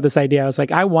came up with this idea, I was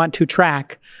like, I want to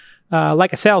track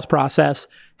like a sales process,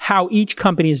 how each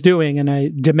company is doing. And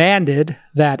I demanded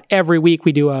that every week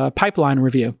we do a pipeline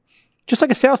review, just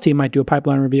like a sales team might do a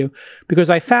pipeline review, because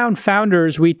I found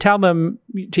founders, we tell them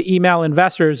to email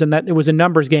investors and that it was a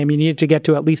numbers game. You needed to get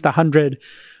to at least 100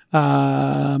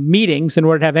 meetings in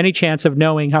order to have any chance of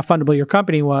knowing how fundable your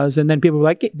company was. And then people were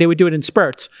like, they would do it in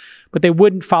spurts, but they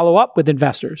wouldn't follow up with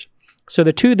investors. So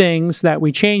the 2 things that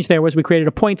we changed there was we created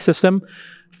a point system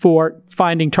for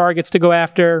finding targets to go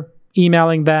after,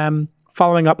 emailing them,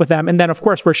 following up with them. And then, of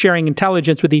course, we're sharing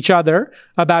intelligence with each other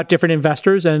about different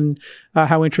investors and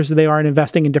how interested they are in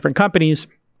investing in different companies.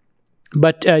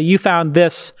 But you found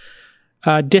this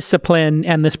discipline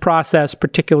and this process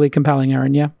particularly compelling,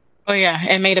 Aaron, yeah? Oh, yeah,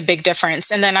 it made a big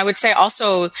difference. And then I would say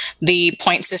also the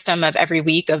point system of every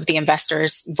week of the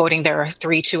investors voting their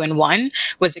 3, 2, and 1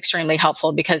 was extremely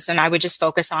helpful, because then I would just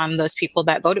focus on those people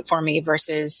that voted for me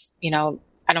versus,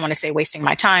 I don't want to say wasting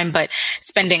my time, but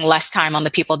spending less time on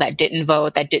the people that didn't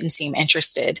vote, that didn't seem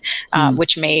interested,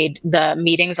 which made the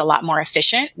meetings a lot more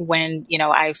efficient when,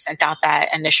 I sent out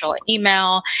that initial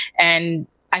email. And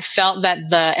I felt that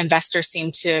the investors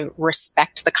seemed to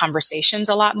respect the conversations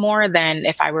a lot more than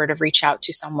if I were to reach out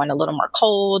to someone a little more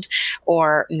cold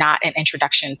or not an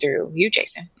introduction through you,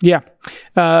 Jason. Yeah.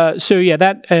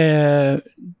 That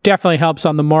definitely helps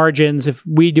on the margins. If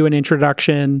we do an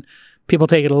introduction, people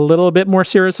take it a little bit more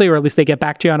seriously, or at least they get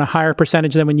back to you on a higher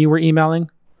percentage than when you were emailing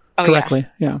directly.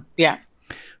 Yeah.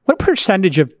 What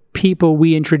percentage of people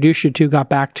we introduced you to got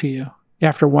back to you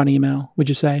after one email, would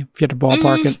you say, if you had to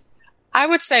ballpark it? I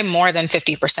would say more than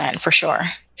 50% for sure.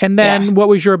 And then what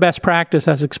was your best practice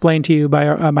as explained to you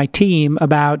by my team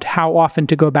about how often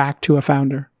to go back to a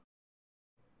founder?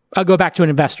 Go back to an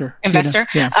investor.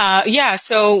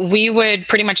 So we would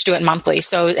pretty much do it monthly.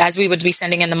 So as we would be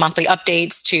sending in the monthly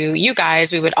updates to you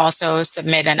guys, we would also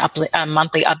submit a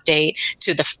monthly update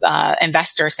to the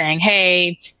investor saying,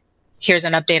 hey, here's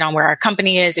an update on where our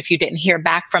company is. If you didn't hear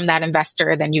back from that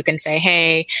investor, then you can say,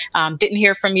 hey, didn't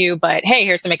hear from you, but hey,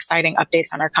 here's some exciting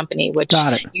updates on our company, which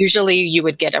usually you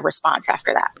would get a response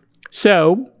after that.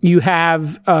 So you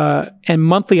have a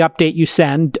monthly update you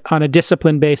send on a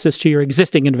disciplined basis to your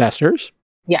existing investors.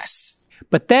 Yes.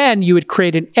 But then you would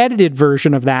create an edited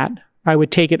version of that. I would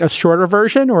take it a shorter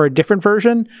version or a different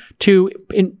version to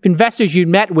investors you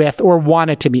met with or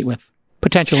wanted to meet with,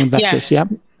 potential investors. Yeah.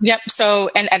 Yep.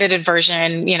 So an edited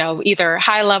version, either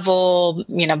high level,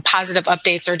 positive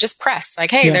updates or just press like,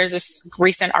 hey, there's this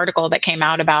recent article that came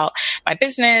out about my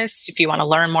business. If you want to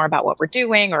learn more about what we're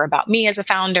doing or about me as a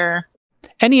founder.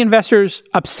 Any investors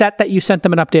upset that you sent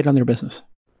them an update on their business?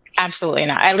 Absolutely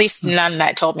not. At least none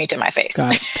that told me to my face.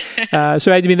 So I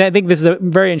think this is a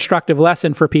very instructive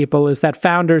lesson for people is that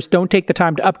founders don't take the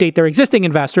time to update their existing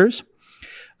investors.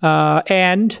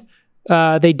 And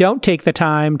they don't take the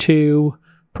time to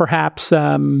perhaps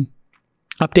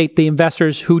update the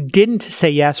investors who didn't say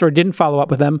yes or didn't follow up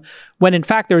with them, when in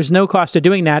fact there is no cost to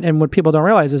doing that. And what people don't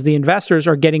realize is the investors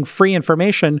are getting free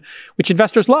information, which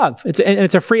investors love.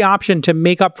 It's a free option to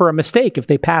make up for a mistake if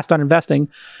they passed on investing.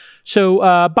 So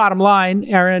bottom line,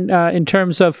 Aaron, in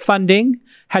terms of funding,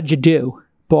 how'd you do?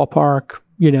 Ballpark,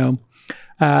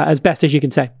 as best as you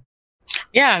can say.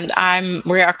 Yeah,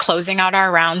 we are closing out our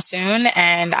round soon,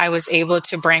 and I was able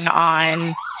to bring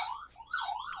on...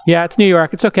 Yeah, it's New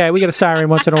York. It's okay. We get a siren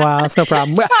once in a while. It's no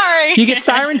problem. Sorry. You get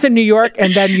sirens in New York,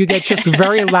 and then you get just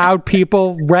very loud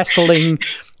people wrestling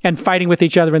and fighting with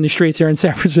each other in the streets here in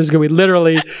San Francisco. We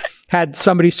literally had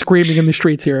somebody screaming in the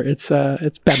streets here. It's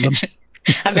bedlam.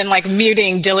 I've been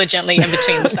muting diligently in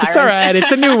between the sirens. It's all right.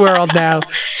 It's a new world now.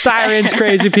 Sirens,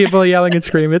 crazy people yelling and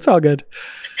screaming. It's all good.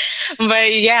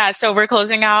 But yeah, so we're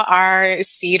closing out our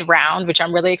seed round, which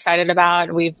I'm really excited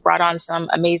about. We've brought on some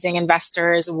amazing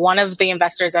investors. One of the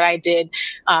investors that I did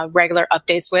regular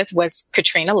updates with was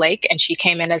Katrina Lake, and she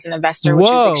came in as an investor,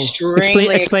 which is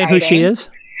extremely explain exciting. Who she is.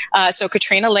 So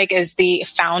Katrina Lake is the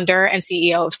founder and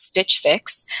CEO of Stitch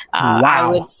Fix. Wow. I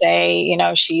would say,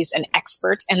 she's an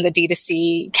expert in the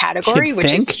D2C category,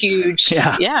 which is huge.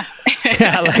 Yeah.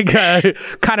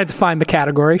 Kind of define the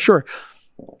category. Sure.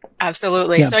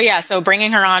 Absolutely. So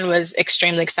bringing her on was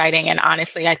extremely exciting. And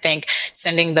honestly, I think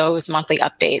sending those monthly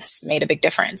updates made a big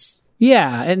difference.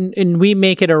 Yeah. And we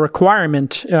make it a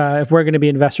requirement if we're going to be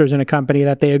investors in a company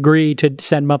that they agree to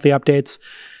send monthly updates.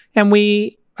 And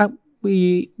we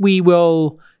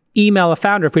will email a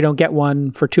founder if we don't get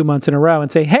one for 2 months in a row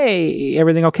and say, hey,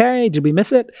 everything okay? Did we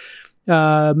miss it?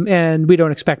 And we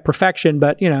don't expect perfection,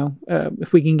 but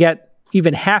if we can get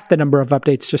even half the number of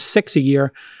updates, just 6 a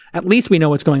year, at least we know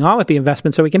what's going on with the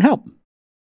investment so we can help.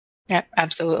 Yeah,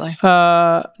 absolutely.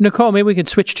 Nicole, maybe we can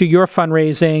switch to your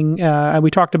fundraising. We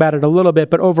talked about it a little bit,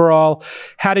 but overall,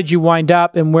 how did you wind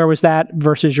up and where was that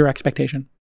versus your expectation?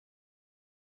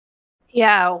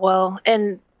 Yeah, well,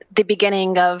 in the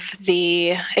beginning of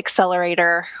the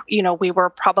accelerator, we were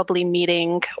probably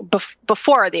meeting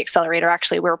before the accelerator.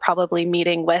 Actually, we were probably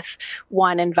meeting with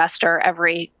one investor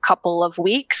every couple of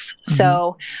weeks. Mm-hmm.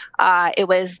 So it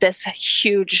was this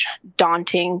huge,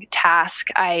 daunting task.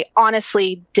 I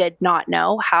honestly did not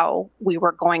know how we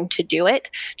were going to do it,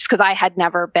 just because I had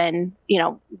never been,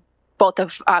 both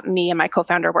of me and my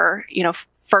co-founder were,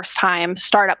 first-time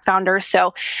startup founders.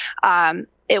 So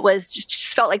it was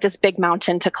just felt like this big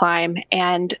mountain to climb.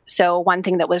 And so one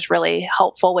thing that was really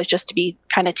helpful was just to be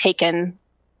kind of taken,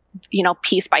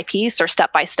 piece by piece or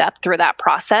step by step through that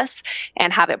process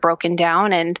and have it broken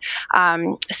down. And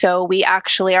so we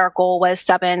actually, our goal was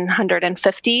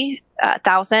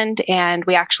 750,000, and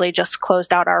we actually just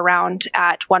closed out our round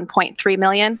at 1.3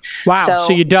 million. Wow.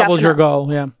 So you doubled your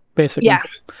goal. Yeah, basically.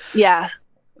 Yeah.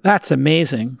 That's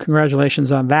amazing.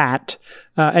 Congratulations on that.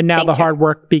 And now the hard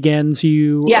work begins.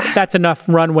 That's enough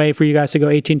runway for you guys to go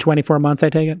 18, 24 months, I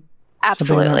take it?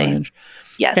 Absolutely.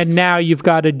 Yes. And now you've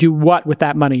got to do what with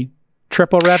that money?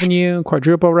 Triple revenue,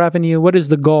 quadruple revenue? What is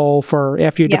the goal for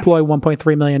after you deploy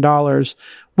 $1.3 million?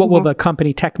 What will the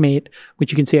company TechMate,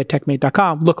 which you can see at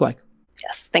techmate.com, look like?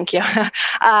 Yes, thank you.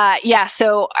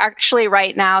 So actually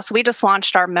right now, so we just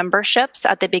launched our memberships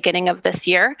at the beginning of this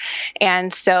year.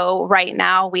 And so right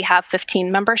now we have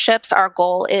 15 memberships. Our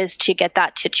goal is to get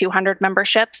that to 200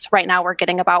 memberships. Right now we're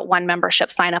getting about 1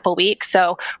 membership sign up a week.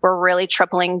 So we're really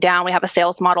tripling down. We have a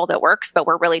sales model that works, but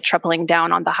we're really tripling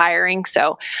down on the hiring.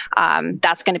 So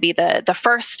that's going to be the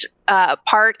first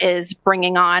part, is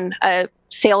bringing on a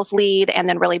sales lead and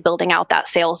then really building out that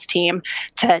sales team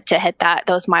to hit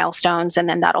those milestones. And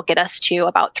then that'll get us to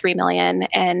about 3 million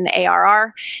in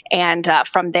ARR. And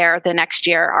from there, the next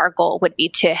year, our goal would be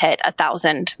to hit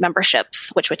 1,000 memberships,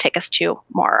 which would take us to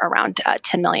more around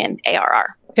 10 million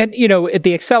ARR. And, at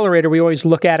the accelerator, we always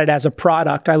look at it as a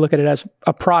product. I look at it as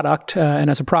a product. And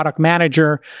as a product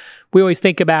manager, we always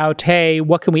think about, hey,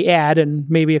 what can we add? And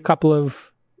maybe a couple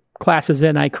of classes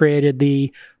in, I created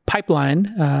the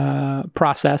pipeline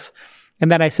process.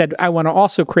 And then I said, I want to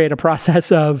also create a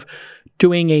process of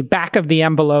doing a back of the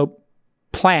envelope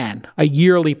plan, a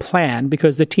yearly plan,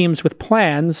 because the teams with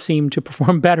plans seem to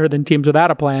perform better than teams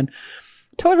without a plan.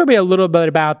 Tell everybody a little bit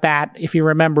about that, if you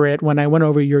remember it, when I went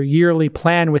over your yearly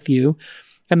plan with you.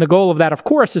 And the goal of that, of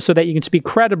course, is so that you can speak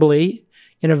credibly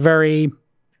in a very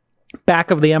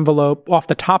back of the envelope, off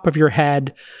the top of your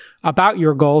head, about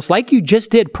your goals, like you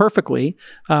just did perfectly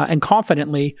and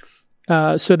confidently,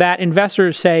 so that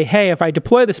investors say, hey, if I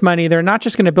deploy this money, they're not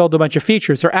just going to build a bunch of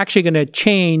features. They're actually going to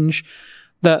change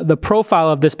the profile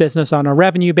of this business on a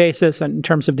revenue basis and in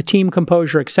terms of the team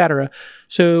composure, et cetera.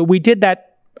 So we did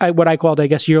that, what I called, I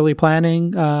guess, yearly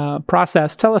planning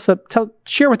process.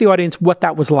 Share with the audience what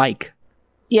that was like.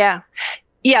 Yeah,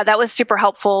 that was super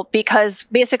helpful, because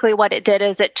basically what it did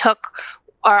is it took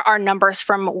our numbers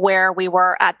from where we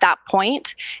were at that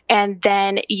point. And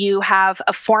then you have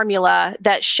a formula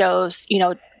that shows,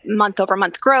 month over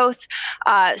month growth.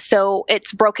 So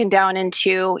it's broken down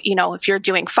into, if you're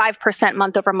doing 5%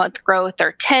 month over month growth,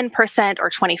 or 10% or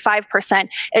 25%,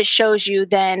 it shows you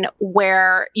then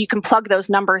where you can plug those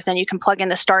numbers in. You can plug in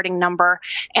the starting number,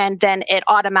 and then it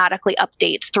automatically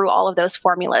updates through all of those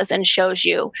formulas and shows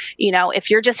you,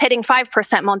 if you're just hitting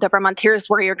 5% month over month, here's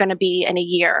where you're going to be in a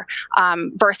year,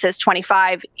 versus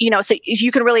 25, so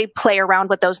you can really play around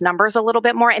with those numbers a little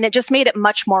bit more. And it just made it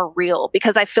much more real,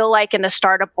 because I feel like in the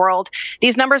startup world,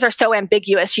 these numbers are so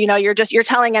ambiguous. You're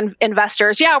telling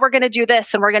investors, yeah, we're going to do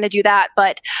this and we're going to do that,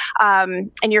 but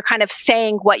and you're kind of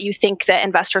saying what you think the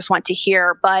investors want to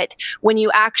hear. But when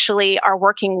you actually are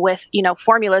working with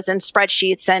formulas and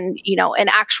spreadsheets and an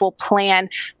actual plan,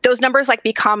 those numbers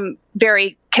become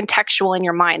very contextual in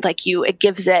your mind. It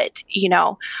gives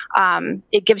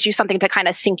you something to kind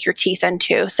of sink your teeth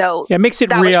into. So it makes it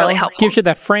real, really gives you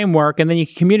that framework, and then you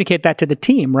can communicate that to the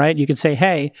team, right? You can say,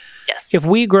 hey, if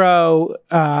we grow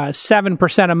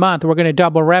 7% a month, we're going to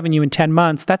double revenue in 10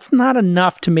 months. That's not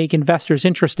enough to make investors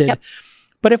interested. Yep.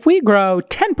 But if we grow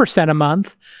 10% a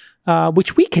month,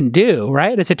 which we can do,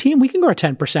 right? As a team, we can grow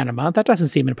 10% a month. That doesn't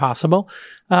seem impossible.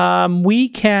 We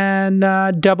can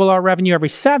double our revenue every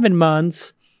 7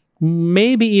 months,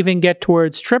 maybe even get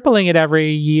towards tripling it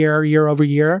every year, year over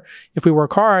year, if we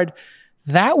work hard.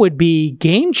 That would be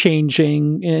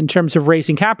game-changing in terms of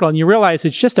raising capital. And you realize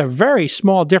it's just a very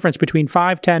small difference between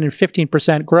 5, 10, and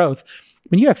 15% growth.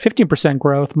 When you have 15%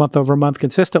 growth month over month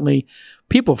consistently,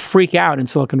 people freak out in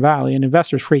Silicon Valley, and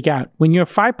investors freak out. When you have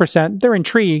 5%, they're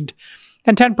intrigued,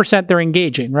 and 10%, they're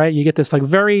engaging, right? You get this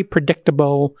very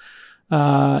predictable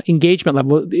engagement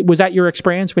level. Was that your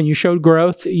experience when you showed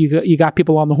growth? You got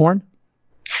people on the horn?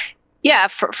 Yeah,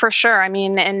 for sure. I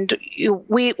mean, and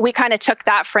we kind of took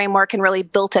that framework and really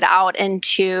built it out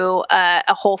into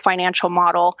a whole financial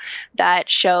model that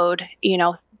showed,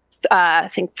 I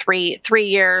think 3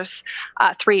 years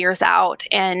out.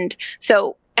 And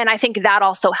so, and I think that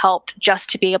also helped just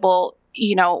to be able,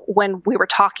 when we were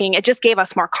talking, it just gave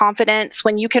us more confidence.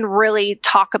 When you can really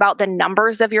talk about the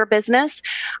numbers of your business,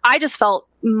 I just felt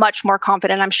much more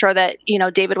confident. I'm sure that,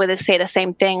 David would say the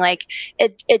same thing.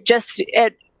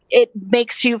 It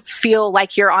makes you feel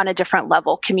like you're on a different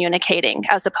level communicating,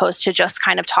 as opposed to just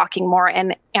kind of talking more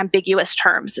in ambiguous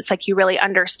terms. It's like you really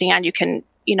understand. You can,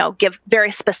 give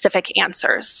very specific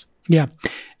answers. Yeah.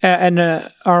 And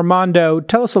Armando,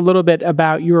 tell us a little bit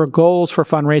about your goals for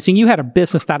fundraising. You had a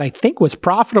business that I think was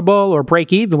profitable or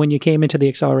break even when you came into the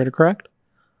accelerator, correct?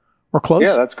 Or close?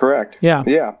 Yeah, that's correct.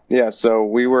 Yeah. So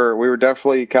we were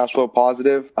definitely cash flow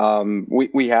positive.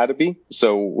 We had to be.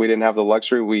 So we didn't have the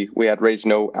luxury. We had raised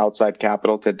no outside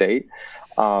capital to date.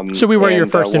 So we were your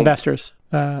first investors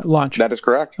launch. That is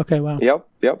correct. Okay, wow. Yep.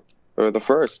 We were the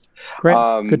first. Great.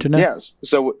 Good to know. Yes.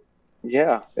 So,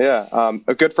 yeah.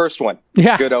 A good first one.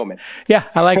 Yeah. Good omen. Yeah,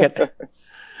 I like it.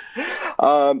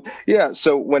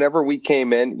 So whenever we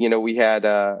came in, we had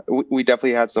we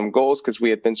definitely had some goals because we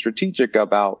had been strategic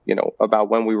about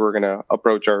when we were going to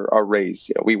approach our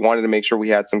raise. We wanted to make sure we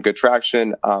had some good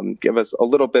traction, give us a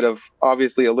little bit of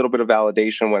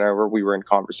validation whenever we were in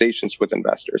conversations with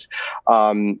investors.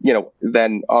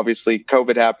 Then obviously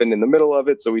COVID happened in the middle of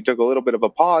it, so we took a little bit of a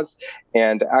pause.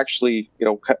 And actually,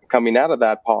 coming out of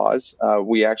that pause,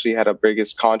 we actually had a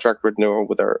biggest contract renewal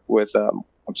with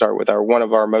one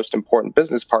of our most important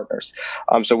business partners.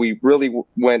 So we really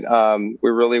went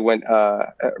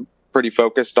pretty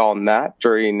focused on that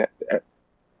during a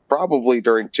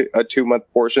 2-month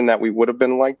portion that we would have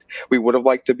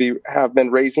liked to have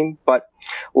been raising. But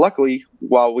luckily,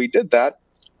 while we did that,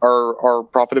 our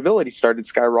profitability started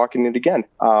skyrocketing again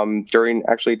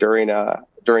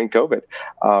during COVID.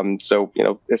 So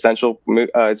essential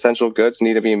goods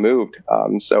need to be moved.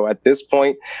 So at this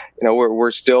point,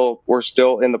 we're still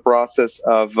in the process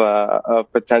of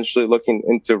potentially looking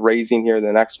into raising here in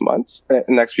the next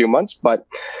few months. But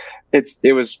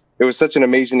it was such an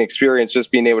amazing experience just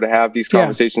being able to have these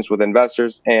conversations with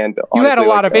investors. And you had a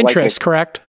lot of interest,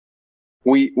 correct?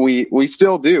 We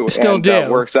still do.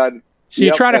 We're excited. So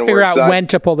you're trying to figure out when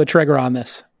to pull the trigger on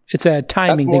this. It's a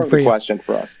timing thing for you. That's more of a question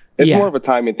for us. It's more of a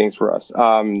timing thing for us.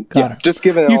 Just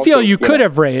given you feel you could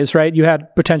have raised, right? You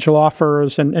had potential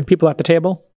offers and people at the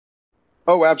table.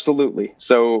 Oh, absolutely.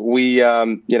 So we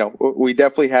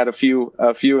definitely had a few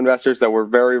investors that were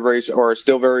are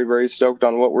still very, very stoked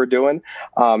on what we're doing.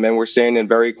 And we're staying in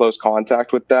very close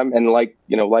contact with them. And like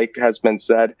has been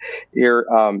said here,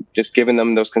 just giving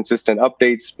them those consistent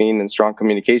updates, being in strong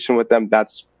communication with them,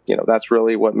 that's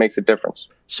really what makes a difference.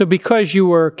 So because you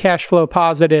were cash flow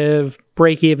positive,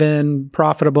 break even,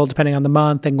 profitable, depending on the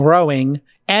month, and growing,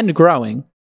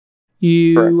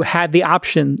 you Correct. had the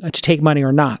option to take money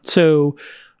or not. So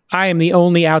I am the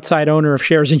only outside owner of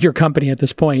shares in your company at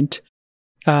this point.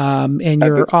 And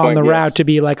you're on the route to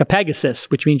be like a Pegasus,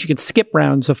 which means you can skip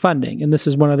rounds of funding. And this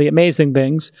is one of the amazing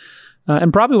things.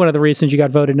 And probably one of the reasons you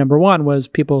got voted number one was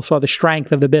people saw the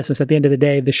strength of the business. At the end of the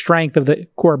day, the strength of the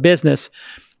core business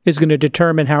is going to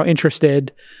determine how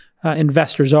interested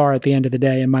investors are at the end of the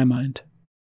day, in my mind.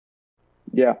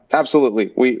 Yeah,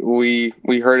 absolutely.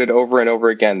 We heard it over and over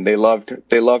again. They loved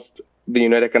the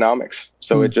unit economics.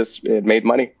 So it made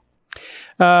money.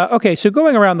 Okay, so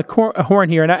going around the horn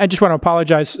here, and I just want to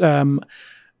apologize to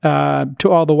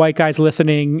all the white guys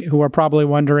listening who are probably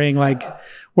wondering, like,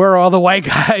 where are all the white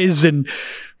guys and,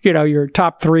 your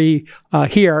top three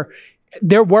here.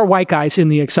 There were white guys in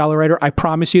the accelerator. I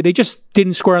promise you, they just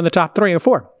didn't score on the top 3 or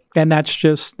 4. And that's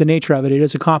just the nature of it. It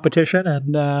is a competition.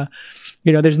 And,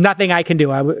 there's nothing I can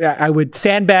do. I would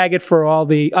sandbag it for all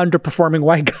the underperforming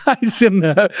white guys in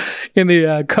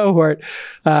the cohort.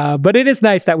 But it is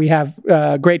nice that we have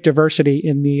great diversity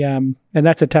in the, and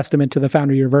that's a testament to the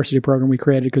Founder University program we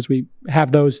created, because we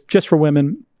have those just for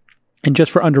women and just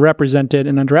for underrepresented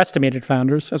and underestimated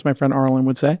founders, as my friend Arlen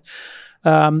would say.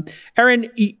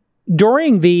 Aaron,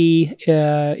 during the,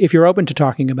 if you're open to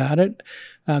talking about it,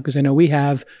 because I know we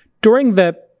have, during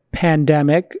the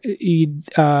pandemic,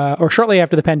 or shortly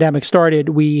after the pandemic started,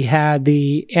 we had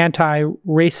the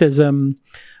anti-racism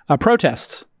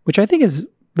protests, which I think is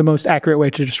the most accurate way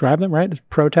to describe them, right? It's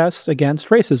protests against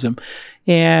racism.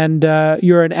 And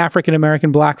you're an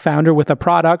African-American Black founder with a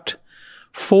product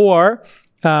for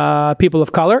people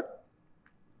of color.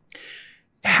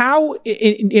 How,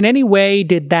 in any way,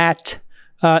 did that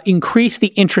increase the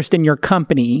interest in your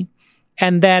company?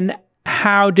 And then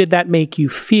how did that make you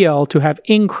feel to have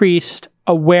increased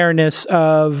awareness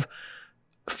of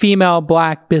female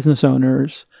Black business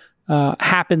owners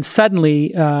happen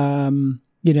suddenly,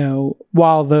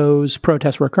 while those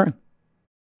protests were occurring?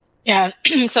 Yeah.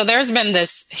 So there's been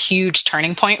this huge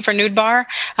turning point for Nude Bar,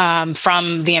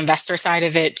 from the investor side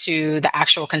of it to the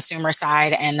actual consumer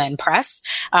side and then press.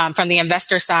 From the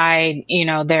investor side,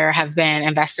 there have been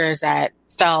investors that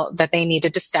felt that they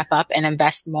needed to step up and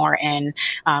invest more in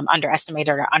underestimated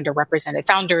or underrepresented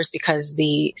founders because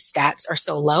the stats are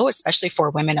so low, especially for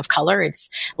women of color.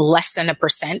 It's less than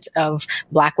 1% of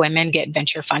Black women get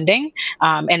venture funding.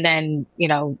 And then,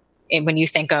 when you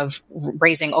think of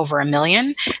raising over $1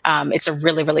 million, it's a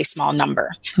really, really small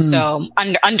number. So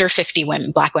under 50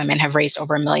 women, Black women have raised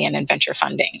over $1 million in venture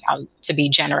funding. To be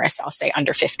generous, I'll say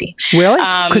under 50. Really?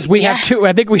 Because we have two.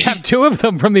 I think we have 2 of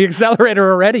them from the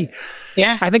accelerator already.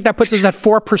 Yeah. I think that puts us at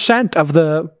 4% of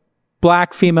the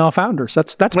Black female founders.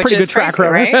 That's Which pretty is good track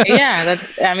crazy, record, right? Yeah,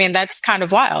 that's kind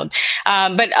of wild.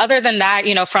 But other than that,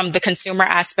 from the consumer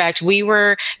aspect, we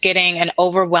were getting an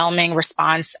overwhelming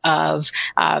response of,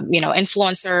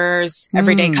 influencers,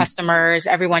 everyday customers,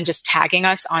 everyone just tagging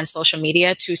us on social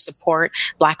media to support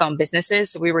Black-owned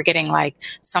businesses. So we were getting like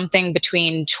something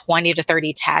between 20 to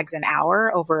 30 tags an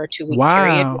hour over a 2-week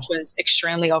period, which was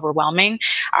extremely overwhelming.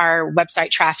 Our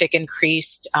website traffic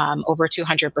increased over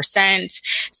 200%.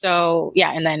 So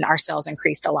yeah, and then our sales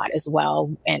increased a lot as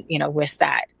well. And, with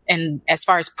that. And as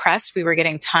far as press, we were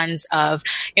getting tons of,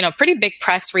 pretty big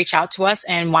press reach out to us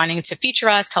and wanting to feature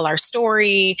us, tell our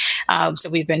story. So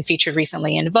we've been featured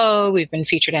recently in Vogue. We've been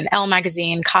featured in Elle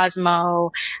Magazine,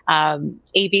 Cosmo,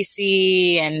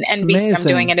 ABC, and NBC. Amazing. I'm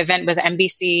doing an event with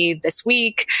NBC this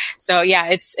week. So yeah,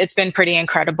 it's been pretty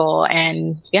incredible.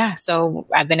 And yeah, so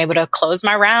I've been able to close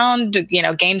my round,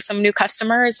 gain some new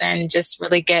customers and just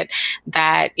really get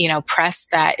that, press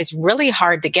that is really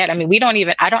hard to get. I mean,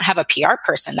 I don't have a PR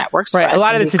person that works for us. A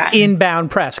lot of this is inbound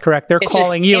press, correct? They're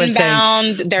calling you inbound,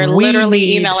 and saying, they're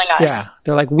literally emailing us. Yeah,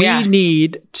 they're like, we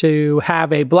need to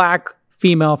have a Black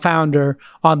female founder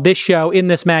on this show in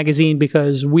this magazine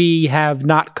because we have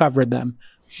not covered them.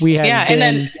 We have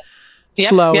been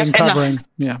slow in covering.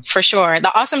 For sure.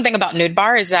 The awesome thing about Nude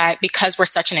Bar is that because we're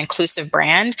such an inclusive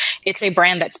brand, it's a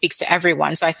brand that speaks to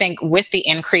everyone. So I think with the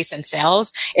increase in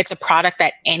sales, it's a product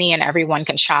that any and everyone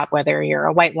can shop, whether you're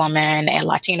a white woman, a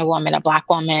Latina woman, a Black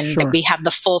woman, that we have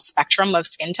the full spectrum of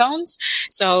skin tones.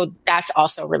 So that's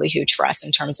also really huge for us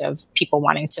in terms of people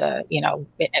wanting to,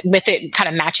 with it kind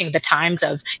of matching the times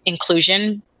of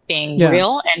inclusion being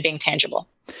real and being tangible.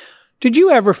 Did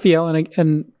you ever feel,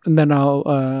 and then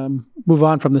I'll move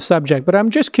on from the subject, but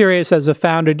I'm just curious as a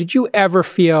founder, did you ever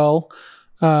feel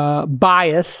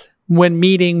bias when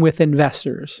meeting with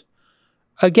investors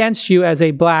against you as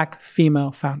a Black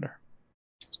female founder?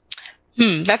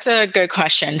 That's a good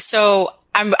question. So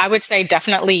I would say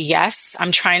definitely yes.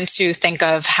 I'm trying to think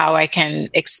of how I can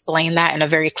explain that in a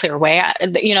very clear way.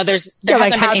 There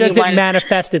hasn't how been does it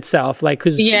manifest itself?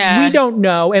 Because we don't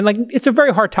know. And it's a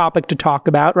very hard topic to talk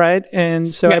about, right?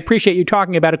 And so I appreciate you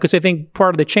talking about it because I think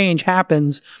part of the change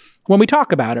happens when we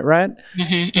talk about it, right?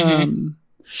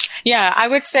 Yeah, I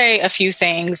would say a few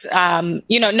things.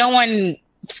 No one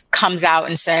comes out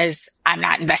and says, I'm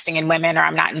not investing in women or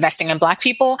I'm not investing in Black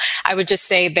people. I would just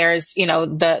say there's,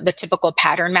 the typical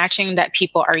pattern matching that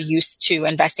people are used to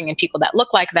investing in people that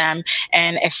look like them.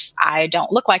 And if I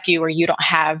don't look like you or you don't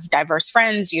have diverse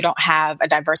friends, you don't have a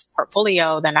diverse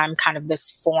portfolio, then I'm kind of this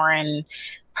foreign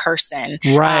person.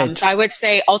 Right. So I would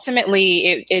say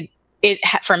ultimately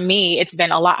for me, it's been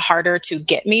a lot harder to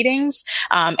get meetings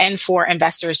and for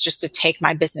investors just to take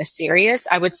my business serious.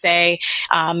 I would say,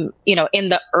 in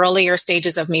the earlier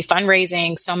stages of me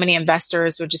fundraising, so many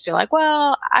investors would just be like,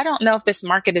 well, I don't know if this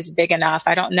market is big enough.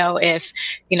 I don't know if,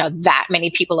 that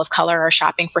many people of color are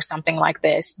shopping for something like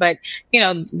this. But,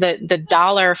 the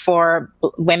dollar for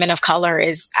women of color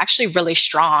is actually really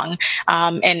strong.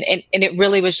 And it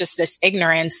really was just this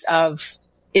ignorance of,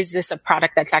 is this a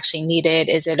product that's actually needed?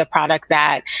 Is it a product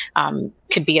that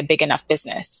could be a big enough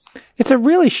business? It's a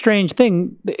really strange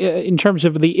thing in terms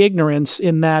of the ignorance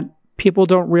in that people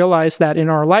don't realize that in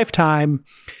our lifetime,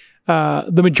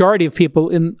 the majority of people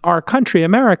in our country,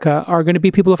 America, are going to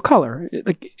be people of color.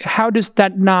 How does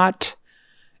that not...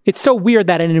 It's so weird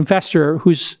that an investor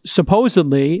who's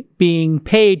supposedly being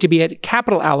paid to be a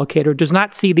capital allocator does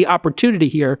not see the opportunity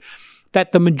here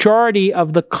that the majority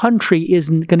of the country is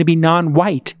going to be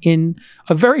non-white in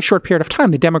a very short period of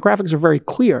time. The demographics are very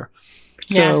clear.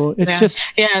 So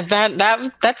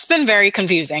that's been very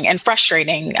confusing and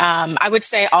frustrating. I would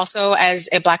say also as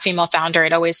a Black female founder,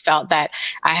 it always felt that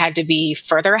I had to be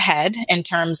further ahead in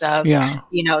terms of,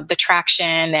 the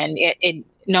traction and it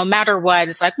no matter what,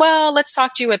 it's like, well, let's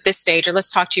talk to you at this stage or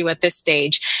let's talk to you at this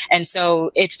stage. And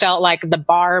so it felt like the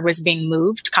bar was being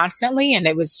moved constantly and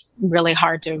it was really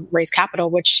hard to raise capital,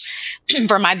 which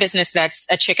for my business, that's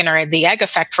a chicken or the egg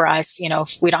effect for us.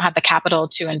 If we don't have the capital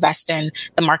to invest in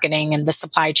the marketing and the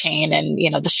supply chain and,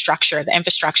 the structure, the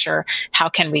infrastructure, how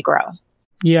can we grow?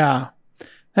 Yeah,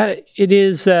 it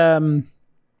is a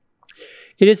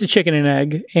chicken and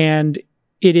egg, and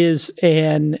it is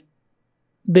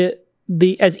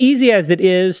the as easy as it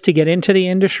is to get into the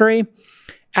industry,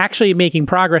 actually making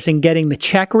progress and getting the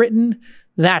check written,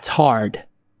 that's hard.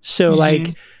 So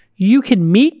you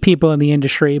can meet people in the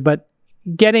industry, but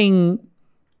getting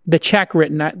the check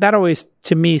written, that always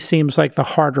to me seems like the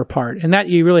harder part. And that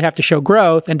you really have to show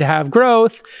growth, and to have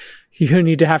growth, you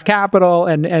need to have capital,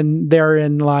 and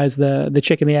therein lies the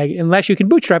chicken and the egg, unless you can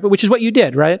bootstrap it, which is what you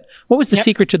did, right? What was the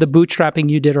secret to the bootstrapping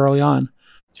you did early on?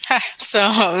 So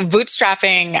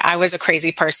bootstrapping, I was a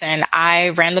crazy person. I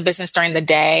ran the business during the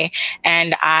day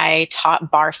and I taught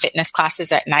bar fitness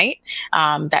classes at night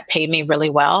that paid me really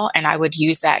well. And I would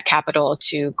use that capital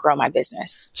to grow my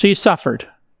business. So you suffered.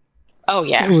 Oh,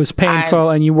 yeah. It was painful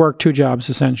and you worked 2 jobs,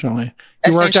 essentially.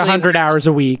 You worked 100 hours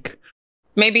a week.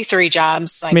 Maybe 3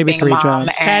 jobs, like maybe being 3 a mom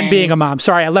jobs and being a mom.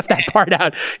 Sorry, I left that part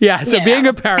out. Yeah, so being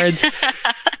a parent,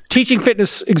 teaching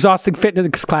exhausting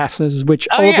fitness classes, which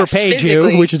overpaid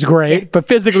you, which is great, but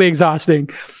physically exhausting.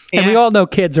 And we all know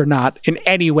kids are not in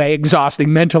any way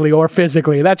exhausting mentally or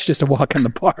physically. That's just a walk in the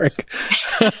park.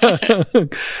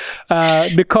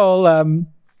 Nicole,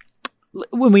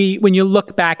 when you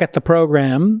look back at the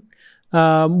program,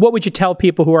 what would you tell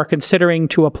people who are considering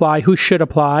to apply, who should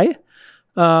apply?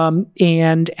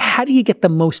 And how do you get the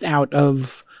most out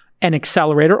of an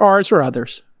accelerator, ours or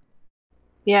others?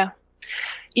 Yeah.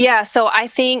 So I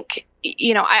think,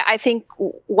 I think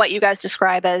what you guys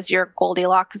describe as your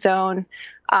Goldilocks zone,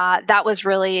 that was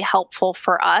really helpful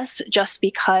for us just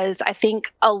because I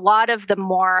think a lot of the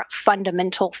more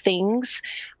fundamental things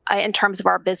in terms of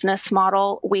our business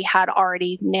model, we had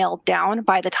already nailed down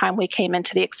by the time we came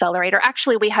into the accelerator.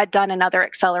 Actually, we had done another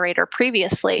accelerator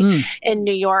previously in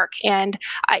New York. And,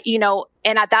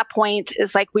 and at that point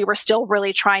is like, we were still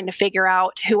really trying to figure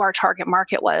out who our target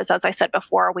market was. As I said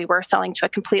before, we were selling to a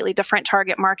completely different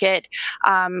target market.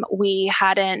 We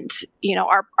hadn't,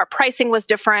 our pricing was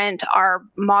different. Our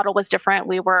model was different.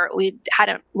 We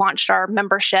hadn't launched our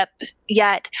membership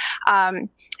yet.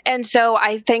 And so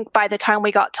I think by the time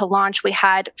we got to launch, we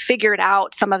had figured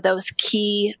out some of those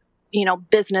key,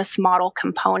 business model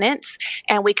components,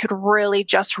 and we could really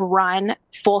just run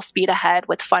full speed ahead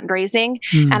with fundraising.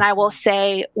 And I will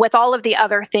say with all of the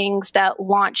other things that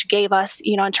launch gave us,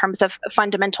 in terms of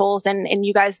fundamentals, and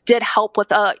you guys did help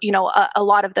with, a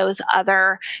lot of those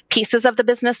other pieces of the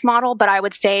business model. But I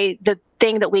would say the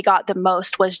thing that we got the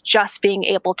most was just being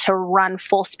able to run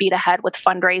full speed ahead with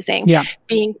fundraising,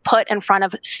 being put in front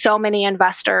of so many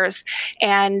investors,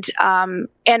 and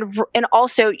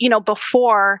also,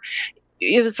 before,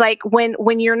 it was like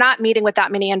when you're not meeting with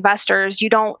that many investors,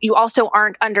 you also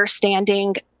aren't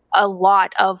understanding a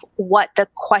lot of what the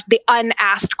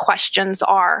unasked questions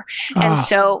are. And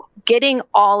so getting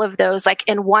all of those, like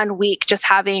in 1 week, just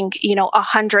having,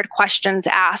 100 questions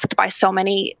asked by so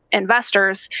many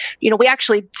investors, we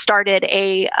actually started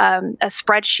a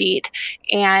spreadsheet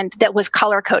and that was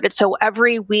color coded. So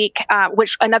every week,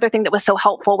 which another thing that was so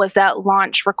helpful was that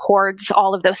Launch records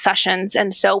all of those sessions.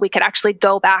 And so we could actually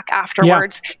go back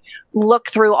afterwards, look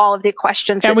through all of the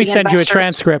questions. And we send you a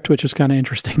transcript, which is kind of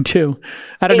interesting too.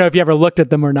 I don't know if you ever looked at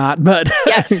them or not, but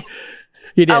yes.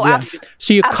 You did,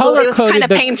 So you color coded. It was kind of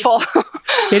painful.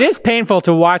 It is painful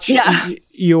to watch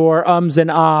your ums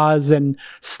and ahs and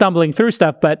stumbling through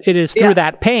stuff, but it is through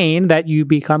that pain that you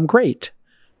become great.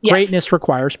 Yes. Greatness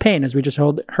requires pain, as we just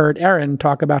heard Erin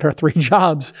talk about her 3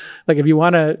 jobs. Like if you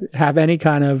want to have any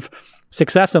kind of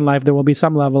success in life, there will be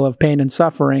some level of pain and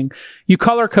suffering. You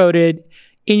color coded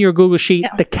in your Google Sheet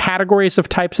the categories of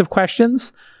types of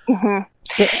questions.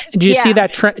 Did you see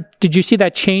that? Did you see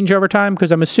that change over time?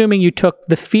 Because I'm assuming you took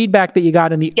the feedback that you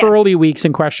got in the early weeks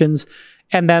and questions,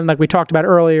 and then, like we talked about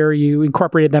earlier, you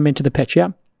incorporated them into the pitch.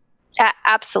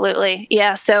 Absolutely.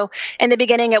 Yeah. So in the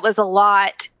beginning, it was a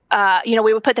lot.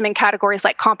 We would put them in categories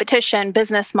like competition,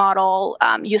 business model,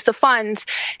 use of funds.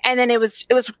 And then it was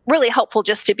really helpful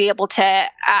just to be able to,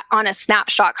 on a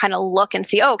snapshot, kind of look and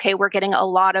see, okay, we're getting a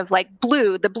lot of like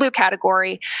the blue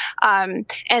category.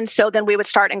 And so then we would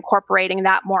start incorporating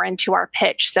that more into our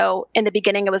pitch. So in the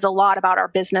beginning, it was a lot about our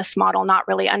business model, not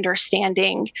really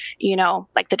understanding,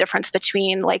 like the difference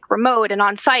between like remote and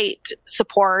on-site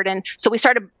support. And so we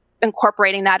started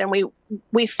incorporating that, and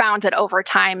we found that over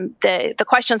time the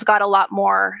questions got a lot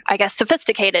more, I guess,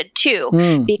 sophisticated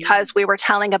too, because we were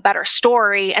telling a better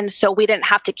story, and so we didn't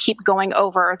have to keep going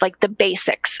over like the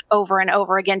basics over and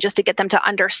over again just to get them to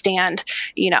understand,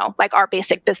 like our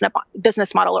basic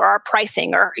business model or our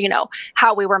pricing or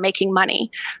how we were making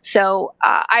money. So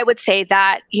I would say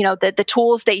that the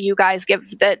tools that you guys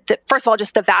give, first of all,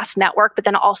 just the vast network, but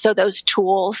then also those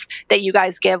tools that you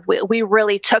guys give, we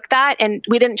really took that, and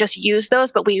we didn't just use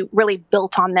those, but we really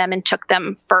built on them and took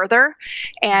them further.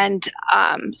 And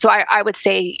so I would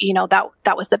say,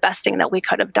 that was the best thing that we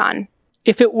could have done.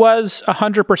 If it was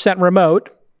 100% remote,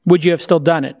 would you have still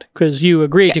done it? Because you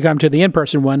agreed to come to the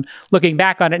in-person one. Looking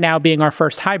back on it now being our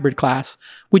first hybrid class,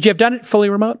 would you have done it fully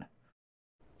remote?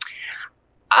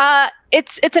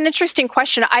 It's an interesting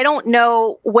question. I don't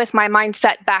know with my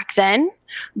mindset back then,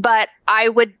 but I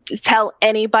would tell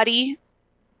anybody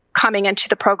coming into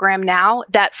the program now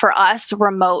that for us,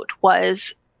 remote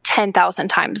was 10,000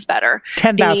 times better.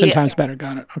 10,000 times better.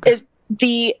 Got it. Okay.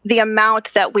 The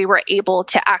amount that we were able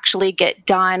to actually get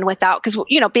done without, because,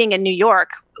 being in New York,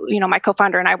 my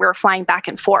co-founder and I, we were flying back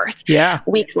and forth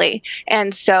weekly.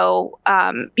 And so,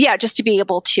 just to be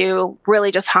able to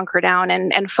really just hunker down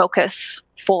and focus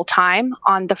full time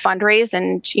on the fundraise.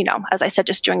 And, as I said,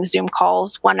 just doing Zoom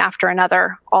calls one after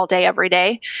another all day, every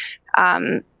day.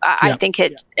 I think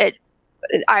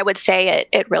I would say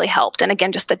it really helped. And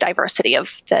again, just the diversity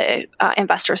of the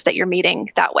investors that you're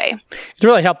meeting that way. It's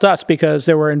really helped us because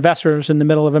there were investors in the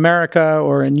middle of America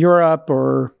or in Europe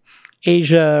or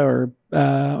Asia or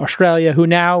Australia who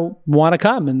now want to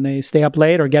come, and they stay up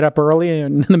late or get up early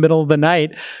and in the middle of the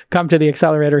night, come to the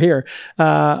accelerator here.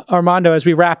 Armando, as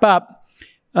we wrap up,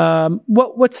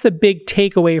 what's the big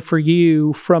takeaway for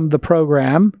you from the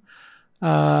program?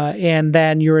 And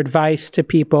then your advice to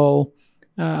people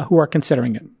who are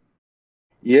considering it?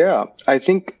 Yeah, I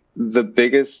think the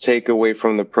biggest takeaway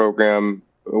from the program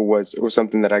was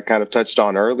something that I kind of touched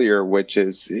on earlier, which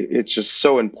is it's just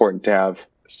so important to have,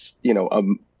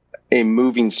 a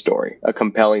moving story, a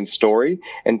compelling story,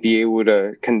 and be able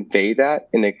to convey that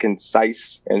in a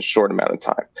concise and short amount of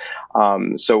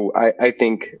time. So I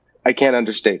think I can't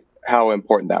understate how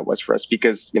important that was for us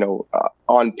because,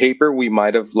 on paper, we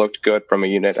might have looked good from a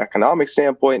unit economic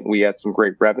standpoint. We had some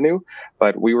great revenue,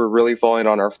 but we were really falling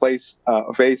on our face,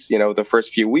 the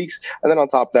first few weeks. And then on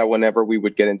top of that, whenever we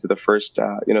would get into the first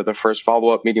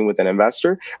follow-up meeting with an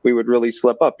investor, we would really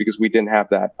slip up because we didn't have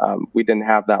that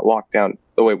lockdown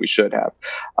the way we should have.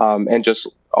 And just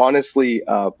honestly,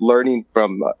 learning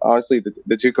from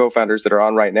the two co-founders that are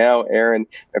on right now, Aaron,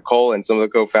 Nicole, and some of the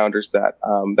co-founders that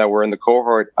were in the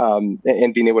cohort,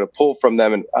 and being able to pull from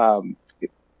them and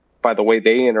by the way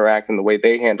they interact and the way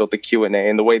they handle the Q&A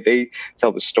and the way they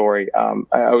tell the story,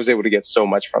 I was able to get so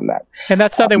much from that. And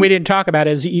that's something we didn't talk about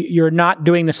is you're not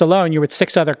doing this alone. You're with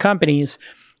 6 other companies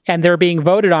and they're being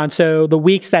voted on. So the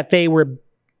weeks that they were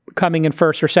coming in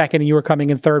first or second and you were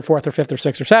coming in third, fourth or fifth or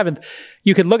sixth or seventh,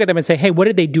 you could look at them and say, hey, what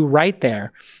did they do right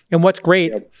there? And what's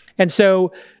great? Yep. And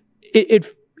so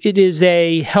it is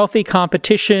a healthy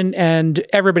competition and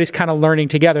everybody's kind of learning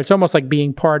together. It's almost like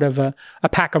being part of a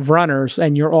pack of runners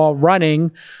and you're all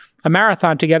running a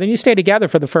marathon together and you stay together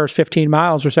for the first 15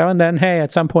 miles or so. And then, hey,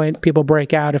 at some point people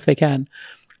break out if they can.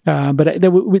 But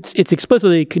it's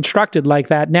explicitly constructed like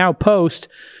that. Now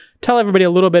tell everybody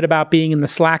a little bit about being in the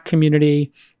Slack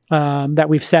community that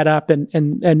we've set up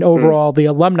and overall the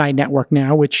alumni network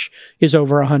now, which is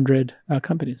over 100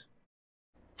 companies.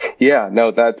 Yeah,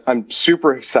 no, that I'm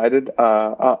super excited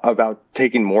about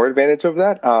taking more advantage of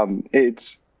that.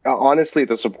 It's honestly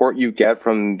the support you get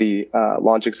from the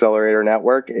Launch Accelerator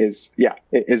network is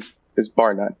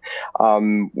bar none.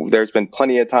 There's been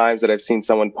plenty of times that I've seen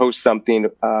someone post something.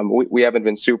 We haven't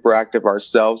been super active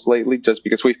ourselves lately just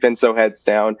because we've been so heads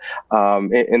down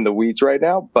in the weeds right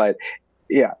now. But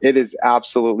yeah, it is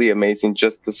absolutely amazing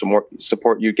just the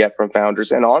support you get from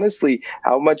founders and honestly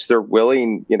how much they're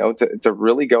willing, to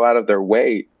really go out of their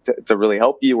way to really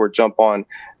help you or jump on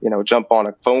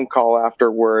a phone call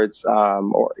afterwards,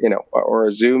 or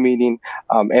a Zoom meeting,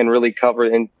 and really cover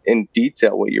in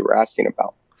detail what you were asking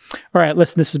about. All right,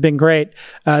 listen, this has been great.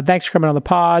 Thanks for coming on the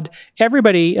pod.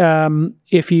 Everybody,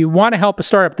 if you want to help a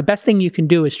startup, the best thing you can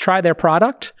do is try their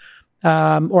product,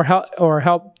 or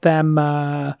help them,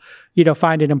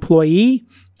 find an employee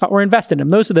or invest in them.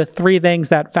 Those are the 3 things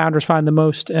that founders find the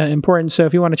most important. So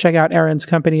if you want to check out Aaron's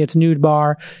company, it's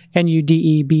Nudebarre,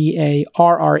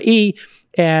 Nudebarre.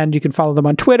 And you can follow them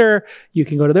on Twitter. You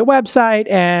can go to their website,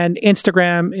 and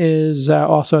Instagram is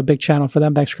also a big channel for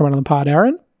them. Thanks for coming on the pod,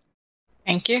 Aaron.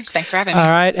 Thank you. Thanks for having me. All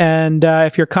right. And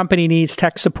if your company needs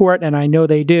tech support, and I know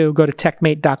they do, go to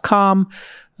techmate.com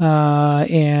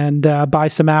and buy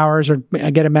some hours or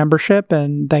get a membership.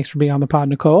 And thanks for being on the pod,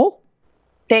 Nicole.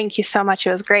 Thank you so much.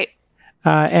 It was great.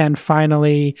 And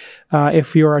finally,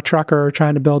 if you're a trucker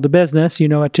trying to build a business, you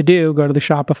know what to do. Go to the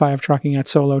Shopify of trucking at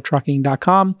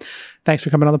solotrucking.com. Thanks for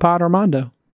coming on the pod,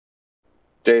 Armando.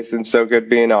 Jason, so good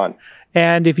being on.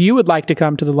 And if you would like to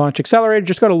come to the Launch Accelerator,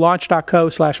 just go to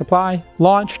launch.co/apply,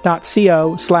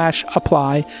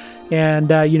 launch.co/apply. And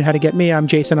you know how to get me. I'm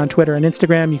Jason on Twitter and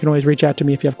Instagram. You can always reach out to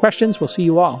me if you have questions. We'll see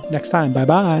you all next time.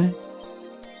 Bye-bye.